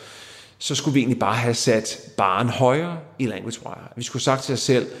 år, så skulle vi egentlig bare have sat barren højere i LanguageWire. Vi skulle sagt til os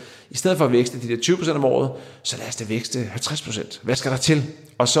selv, i stedet for at vækste de der 20% om året, så lad os da vækste 50%. Hvad skal der til?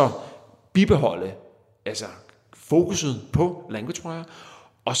 Og så bibeholde fokuset på LanguageWire,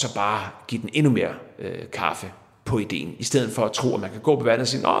 og så bare give den endnu mere kaffe på ideen, i stedet for at tro, at man kan gå på vandet og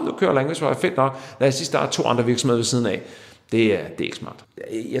sige, nu kører LanguageWire, fedt nok, lad os lige starte 2 andre virksomheder ved siden af. Det er ikke smart.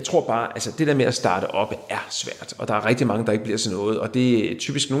 Jeg tror bare, det der med at starte op er svært, og der er rigtig mange, der ikke bliver til noget, og det er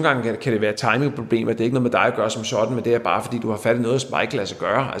typisk, nogle gange kan det være timingproblemer, det er ikke noget med dig at gøre som sådan, men det er bare fordi, du har fat i noget, som bare ikke lader sig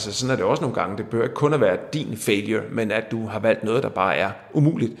gøre. Altså sådan er det også nogle gange. Det behøver ikke kun at være din failure, men at du har valgt noget, der bare er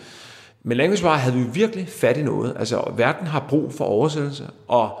umuligt. Men LanguageWire havde vi virkelig fat i noget. Altså, verden har brug for oversættelse,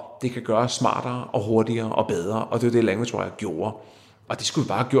 og det kan gøres smartere og hurtigere og bedre, og det er det, LanguageWire gjorde. Og det skulle vi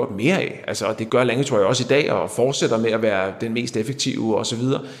bare have gjort mere af. Altså, og det gør LanguageWire også i dag, og fortsætter med at være den mest effektive osv.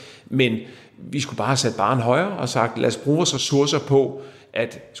 Men vi skulle bare have sat barren højere og sagt, lad os bruge vores ressourcer på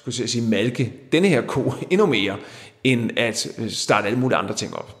at malke denne her ko endnu mere, end at starte alle mulige andre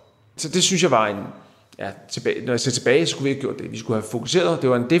ting op. Så det synes jeg var når jeg ser tilbage, så skulle vi ikke have gjort det. Vi skulle have fokuseret, det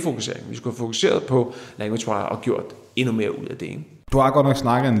var en defokusering. Vi skulle have fokuseret på LanguageWire og gjort endnu mere ud af det. Ikke? Du har godt nok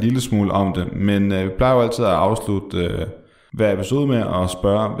snakket en lille smule om det, men vi plejer jo altid at afslutte hver episode med at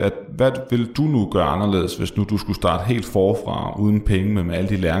spørge, hvad vil du nu gøre anderledes, hvis nu du skulle starte helt forfra, uden penge, med alle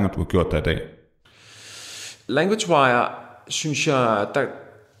de læringer, du har gjort der i dag? LanguageWire, synes jeg,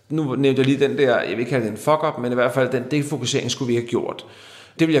 nu nævnte jeg lige den der, jeg vil ikke kalde det en fuck-up, men i hvert fald den defokusering skulle vi have gjort.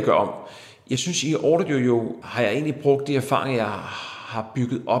 Det vil jeg gøre om. Jeg synes, i AutoJojo har jeg egentlig brugt de erfaringer, jeg har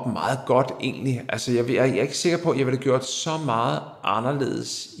bygget op meget godt egentlig. Altså, jeg er ikke sikker på, at jeg ville have gjort så meget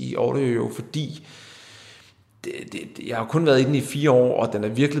anderledes i AutoJojo, fordi jeg har kun været i den i 4 år, og den er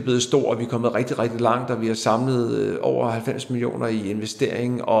virkelig blevet stor, og vi er kommet rigtig, rigtig langt, og vi har samlet over 90 millioner i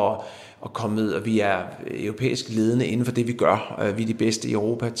investering, og vi er europæisk ledende inden for det, vi gør. Vi er de bedste i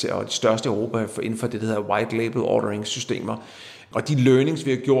Europa, og de største i Europa inden for det, der hedder white label ordering systemer. Og de learnings,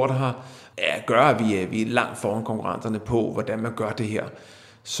 vi har gjort her, gør, at vi er langt foran konkurrenterne på, hvordan man gør det her.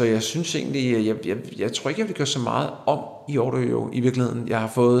 Så jeg synes egentlig, jeg tror ikke, jeg vil gøre så meget om i AutoJojo i virkeligheden. Jeg har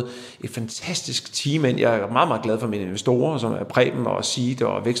fået et fantastisk team ind. Jeg er meget, meget glad for mine investorer, som er Preben og Seed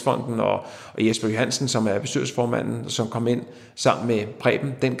og Vækstfonden og Jesper Johansen, som er bestyrelsesformanden, som kom ind sammen med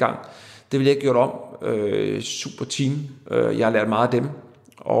Preben dengang. Det vil jeg ikke gjort om. Super team. Jeg har lært meget af dem.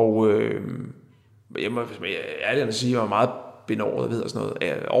 Og jeg må ærligt sige, at jeg var meget benåret ved sådan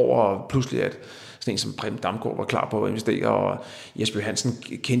noget, over pludselig, at sådan en som Preben Damgaard var klar på at investere, og Jesper Johansen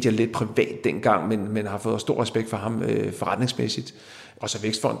kendte jeg lidt privat dengang, men har fået stor respekt for ham forretningsmæssigt. Og så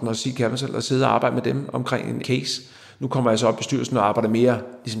Vækstfonden og Seed Capital, og sidde og arbejde med dem omkring en case. Nu kommer jeg så op i bestyrelsen og arbejder mere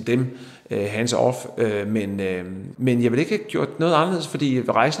ligesom dem, hands off, men jeg vil ikke have gjort noget anderledes, fordi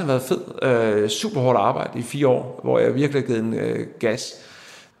rejsen har været fed. Super hårdt arbejde i 4 år, hvor jeg virkelig har givet en gas.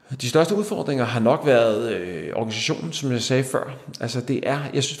 De største udfordringer har nok været organisationen, som jeg sagde før. Altså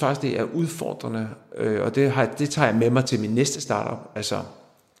jeg synes faktisk, det er udfordrende, og det tager jeg med mig til min næste startup. Altså,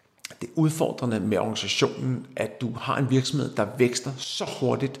 det er udfordrende med organisationen, at du har en virksomhed, der vækster så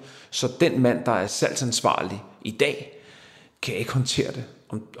hurtigt, så den mand, der er salgsansvarlig i dag, kan ikke håndtere det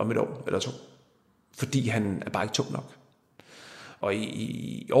om 1 år eller 2. Fordi han er bare ikke tung nok. Og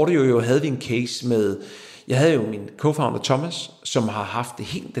i AutoJojo havde vi en case med, jeg havde jo min co-founder Thomas, som har haft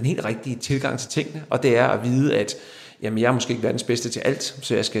den helt rigtige tilgang til tingene, og det er at vide, at jamen, jeg er måske ikke verdens bedste til alt,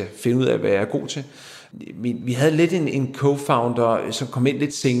 så jeg skal finde ud af, hvad jeg er god til. Vi havde lidt en co-founder, som kom ind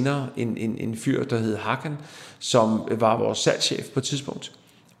lidt senere, en fyr, der hed Hakan, som var vores salgschef på et tidspunkt,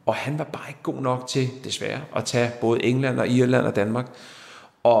 og han var bare ikke god nok til, desværre, at tage både England og Irland og Danmark.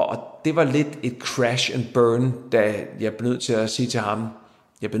 Og det var lidt et crash and burn, da jeg blev nødt til at sige til ham,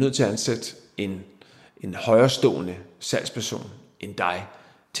 jeg blev nødt til at ansætte en højrestående salgsperson end dig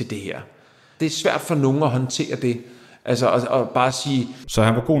til det her. Det er svært for nogen at håndtere det. Altså at bare sige... Så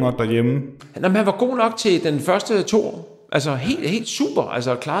han var god nok derhjemme? Han var god nok til den første 2 år. Altså helt super.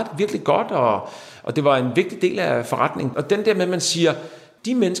 Altså klaret det virkelig godt, og det var en vigtig del af forretningen. Og den der med, at man siger,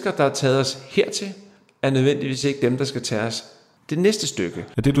 de mennesker, der har taget os hertil, er nødvendigvis ikke dem, der skal tage os Det næste stykke.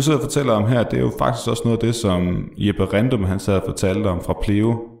 Ja, det du sidder og fortæller om her, det er jo faktisk også noget af det, som Jeppe Rindum, han sad og fortalte om fra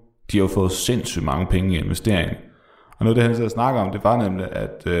Pleo. De har jo fået sindssygt mange penge i investering. Og noget af det, han sad og snakker om, det var nemlig,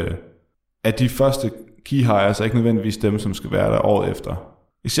 at de første key hires er ikke nødvendigvis dem, som skal være der året efter.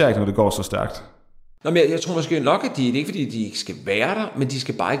 Især ikke, når det går så stærkt. Nå, men jeg tror måske nok, at det er ikke fordi, de ikke skal være der, men de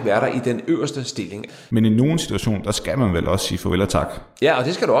skal bare ikke være der i den øverste stilling. Men i nogle situationer, der skal man vel også sige farvel og tak. Ja, og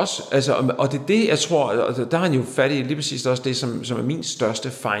det skal du også. Altså, og det er det, jeg tror, der har han jo fat i lige præcis også det, som er min største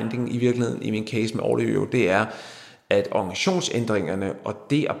finding i virkeligheden i min case med Audio, det er, at organisationsændringerne og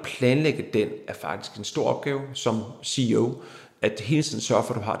det at planlægge den er faktisk en stor opgave som CEO, at hele tiden sørge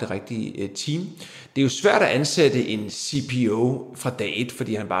for, at du har det rigtige team. Det er jo svært at ansætte en CPO fra dag 1,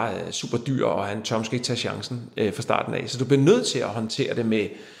 fordi han bare er super dyr, og han tør måske ikke tage chancen fra starten af. Så du bliver nødt til at håndtere det med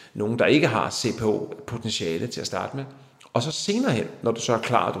nogen, der ikke har CPO-potentiale til at starte med. Og så senere hen, når du så er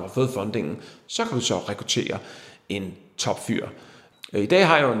klar, og du har fået fundingen, så kan du så rekruttere en topfyr. I dag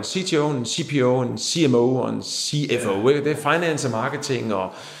har jeg jo en CTO, en CPO, en CMO og en CFO. Det er finance og marketing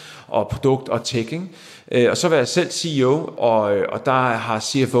og produkt og tech, ikke? Og så var jeg selv CEO, og der har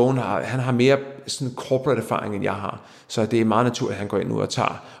CFO'en, han har mere sådan corporate erfaring, end jeg har. Så det er meget naturligt, at han går ind nu og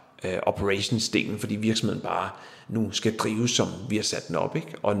tager operations-delen, fordi virksomheden bare nu skal drives, som vi har sat den op,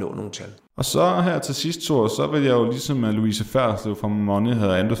 ikke? Og nå nogle tal. Og så her til sidst, Thor, så vil jeg jo ligesom Louise Ferslev fra Money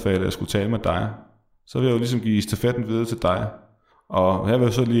havde anbefalet, at jeg skulle tale med dig. Så vil jeg jo ligesom give stafetten videre til dig. Og her vil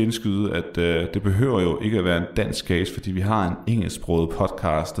jeg så lige indskyde, at det behøver jo ikke at være en dansk case, fordi vi har en engelsksproget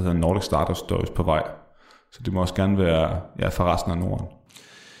podcast, der hedder Nordic Startup Stories på vej. Så det må også gerne være for resten af Norden.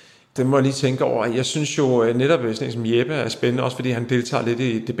 Det må jeg lige tænke over. Jeg synes jo netop sådan som Jeppe er spændende, også fordi han deltager lidt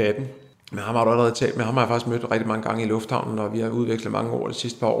i debatten. Men ham har du allerede talt med. Ham har jeg faktisk mødt rigtig mange gange i lufthavnen, og vi har udviklet mange år de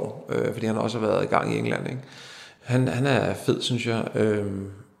sidste par år, fordi han også har været i gang i England. Ikke? Han er fed, synes jeg.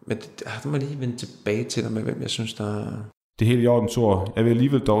 Men det må lige vende tilbage til dig med, hvem jeg synes, der... Det er helt i orden, Thor. Jeg vil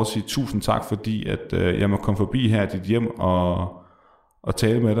alligevel dog sige tusind tak, fordi at jeg må komme forbi her i dit hjem og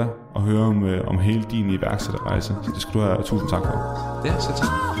tale med dig og høre om hele din iværksætterrejse. Så det skal du have tusind tak for. Ja, så tak.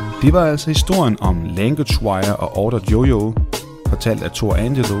 Det var altså historien om LanguageWire og OrderJojo, fortalt af Thor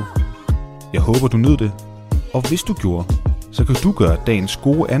Angelo. Jeg håber, du nød det. Og hvis du gjorde, så kan du gøre dagens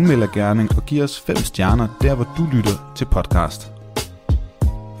gode anmeldergerning og give os 5 stjerner, der hvor du lytter til podcast.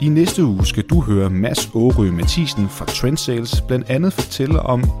 I næste uge skal du høre Mads Aarø Mathisen fra Trendsales blandt andet fortælle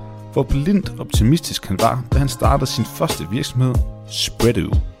om, hvor blindt optimistisk han var, da han startede sin første virksomhed, Spreado.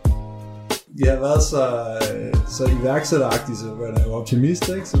 Vi har været så iværksætteragtige, så var der jo optimist,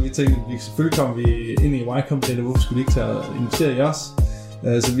 ikke? Så vi tænkte, selvfølgelig kom vi ind i Y Combinator, hvorfor skulle vi ikke tage at investere i os?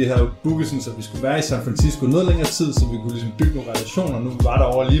 Så vi havde jo booket sådan, så vi skulle være i San Francisco noget længere tid, så vi kunne ligesom bygge nogle relationer. Nu var der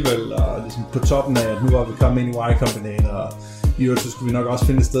over alligevel, og ligesom på toppen af, at nu var vi kommet ind i Y Combinator, og i øvrigt, så skulle vi nok også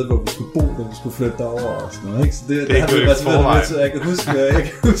finde et sted, hvor vi skulle bo, da vi skulle flytte derover og sådan noget, ikke? Så det havde vi været til. Jeg kan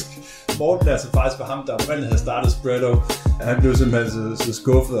huske, Morten, altså faktisk var ham, der oprindeligt havde startet Spreado. Han blev simpelthen så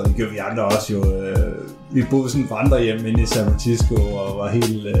skuffet, og det gjorde vi andre også jo. Vi boede sådan et vandrehjem inde i San Francisco og var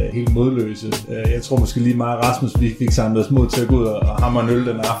helt modløse. Jeg tror måske lige meget Rasmus, vi fik samlet os mod til at gå ud og hamre en øl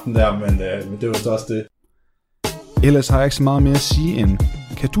den aften der, men det var så også det. Ellers har jeg ikke så meget mere at sige end,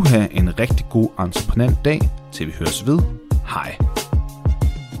 kan du have en rigtig god entreprenant dag, til vi høres ved. Hej.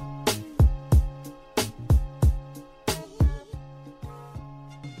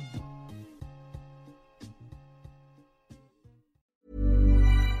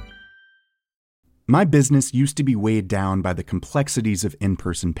 My business used to be weighed down by the complexities of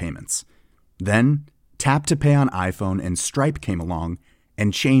in-person payments. Then, Tap to Pay on iPhone and Stripe came along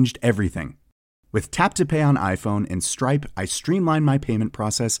and changed everything. With Tap to Pay on iPhone and Stripe, I streamlined my payment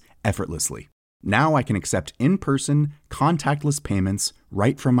process effortlessly. Now I can accept in-person, contactless payments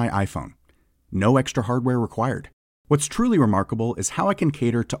right from my iPhone. No extra hardware required. What's truly remarkable is how I can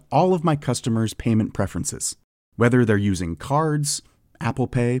cater to all of my customers' payment preferences. Whether they're using cards, Apple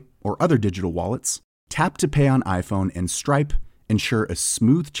Pay, or other digital wallets, Tap to Pay on iPhone and Stripe ensure a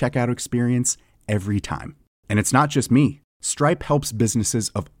smooth checkout experience every time. And it's not just me. Stripe helps businesses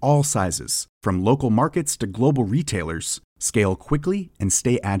of all sizes, from local markets to global retailers, scale quickly and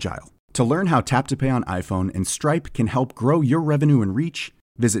stay agile. To learn how Tap to Pay on iPhone and Stripe can help grow your revenue and reach,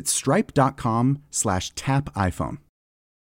 visit stripe.com/tapiphone.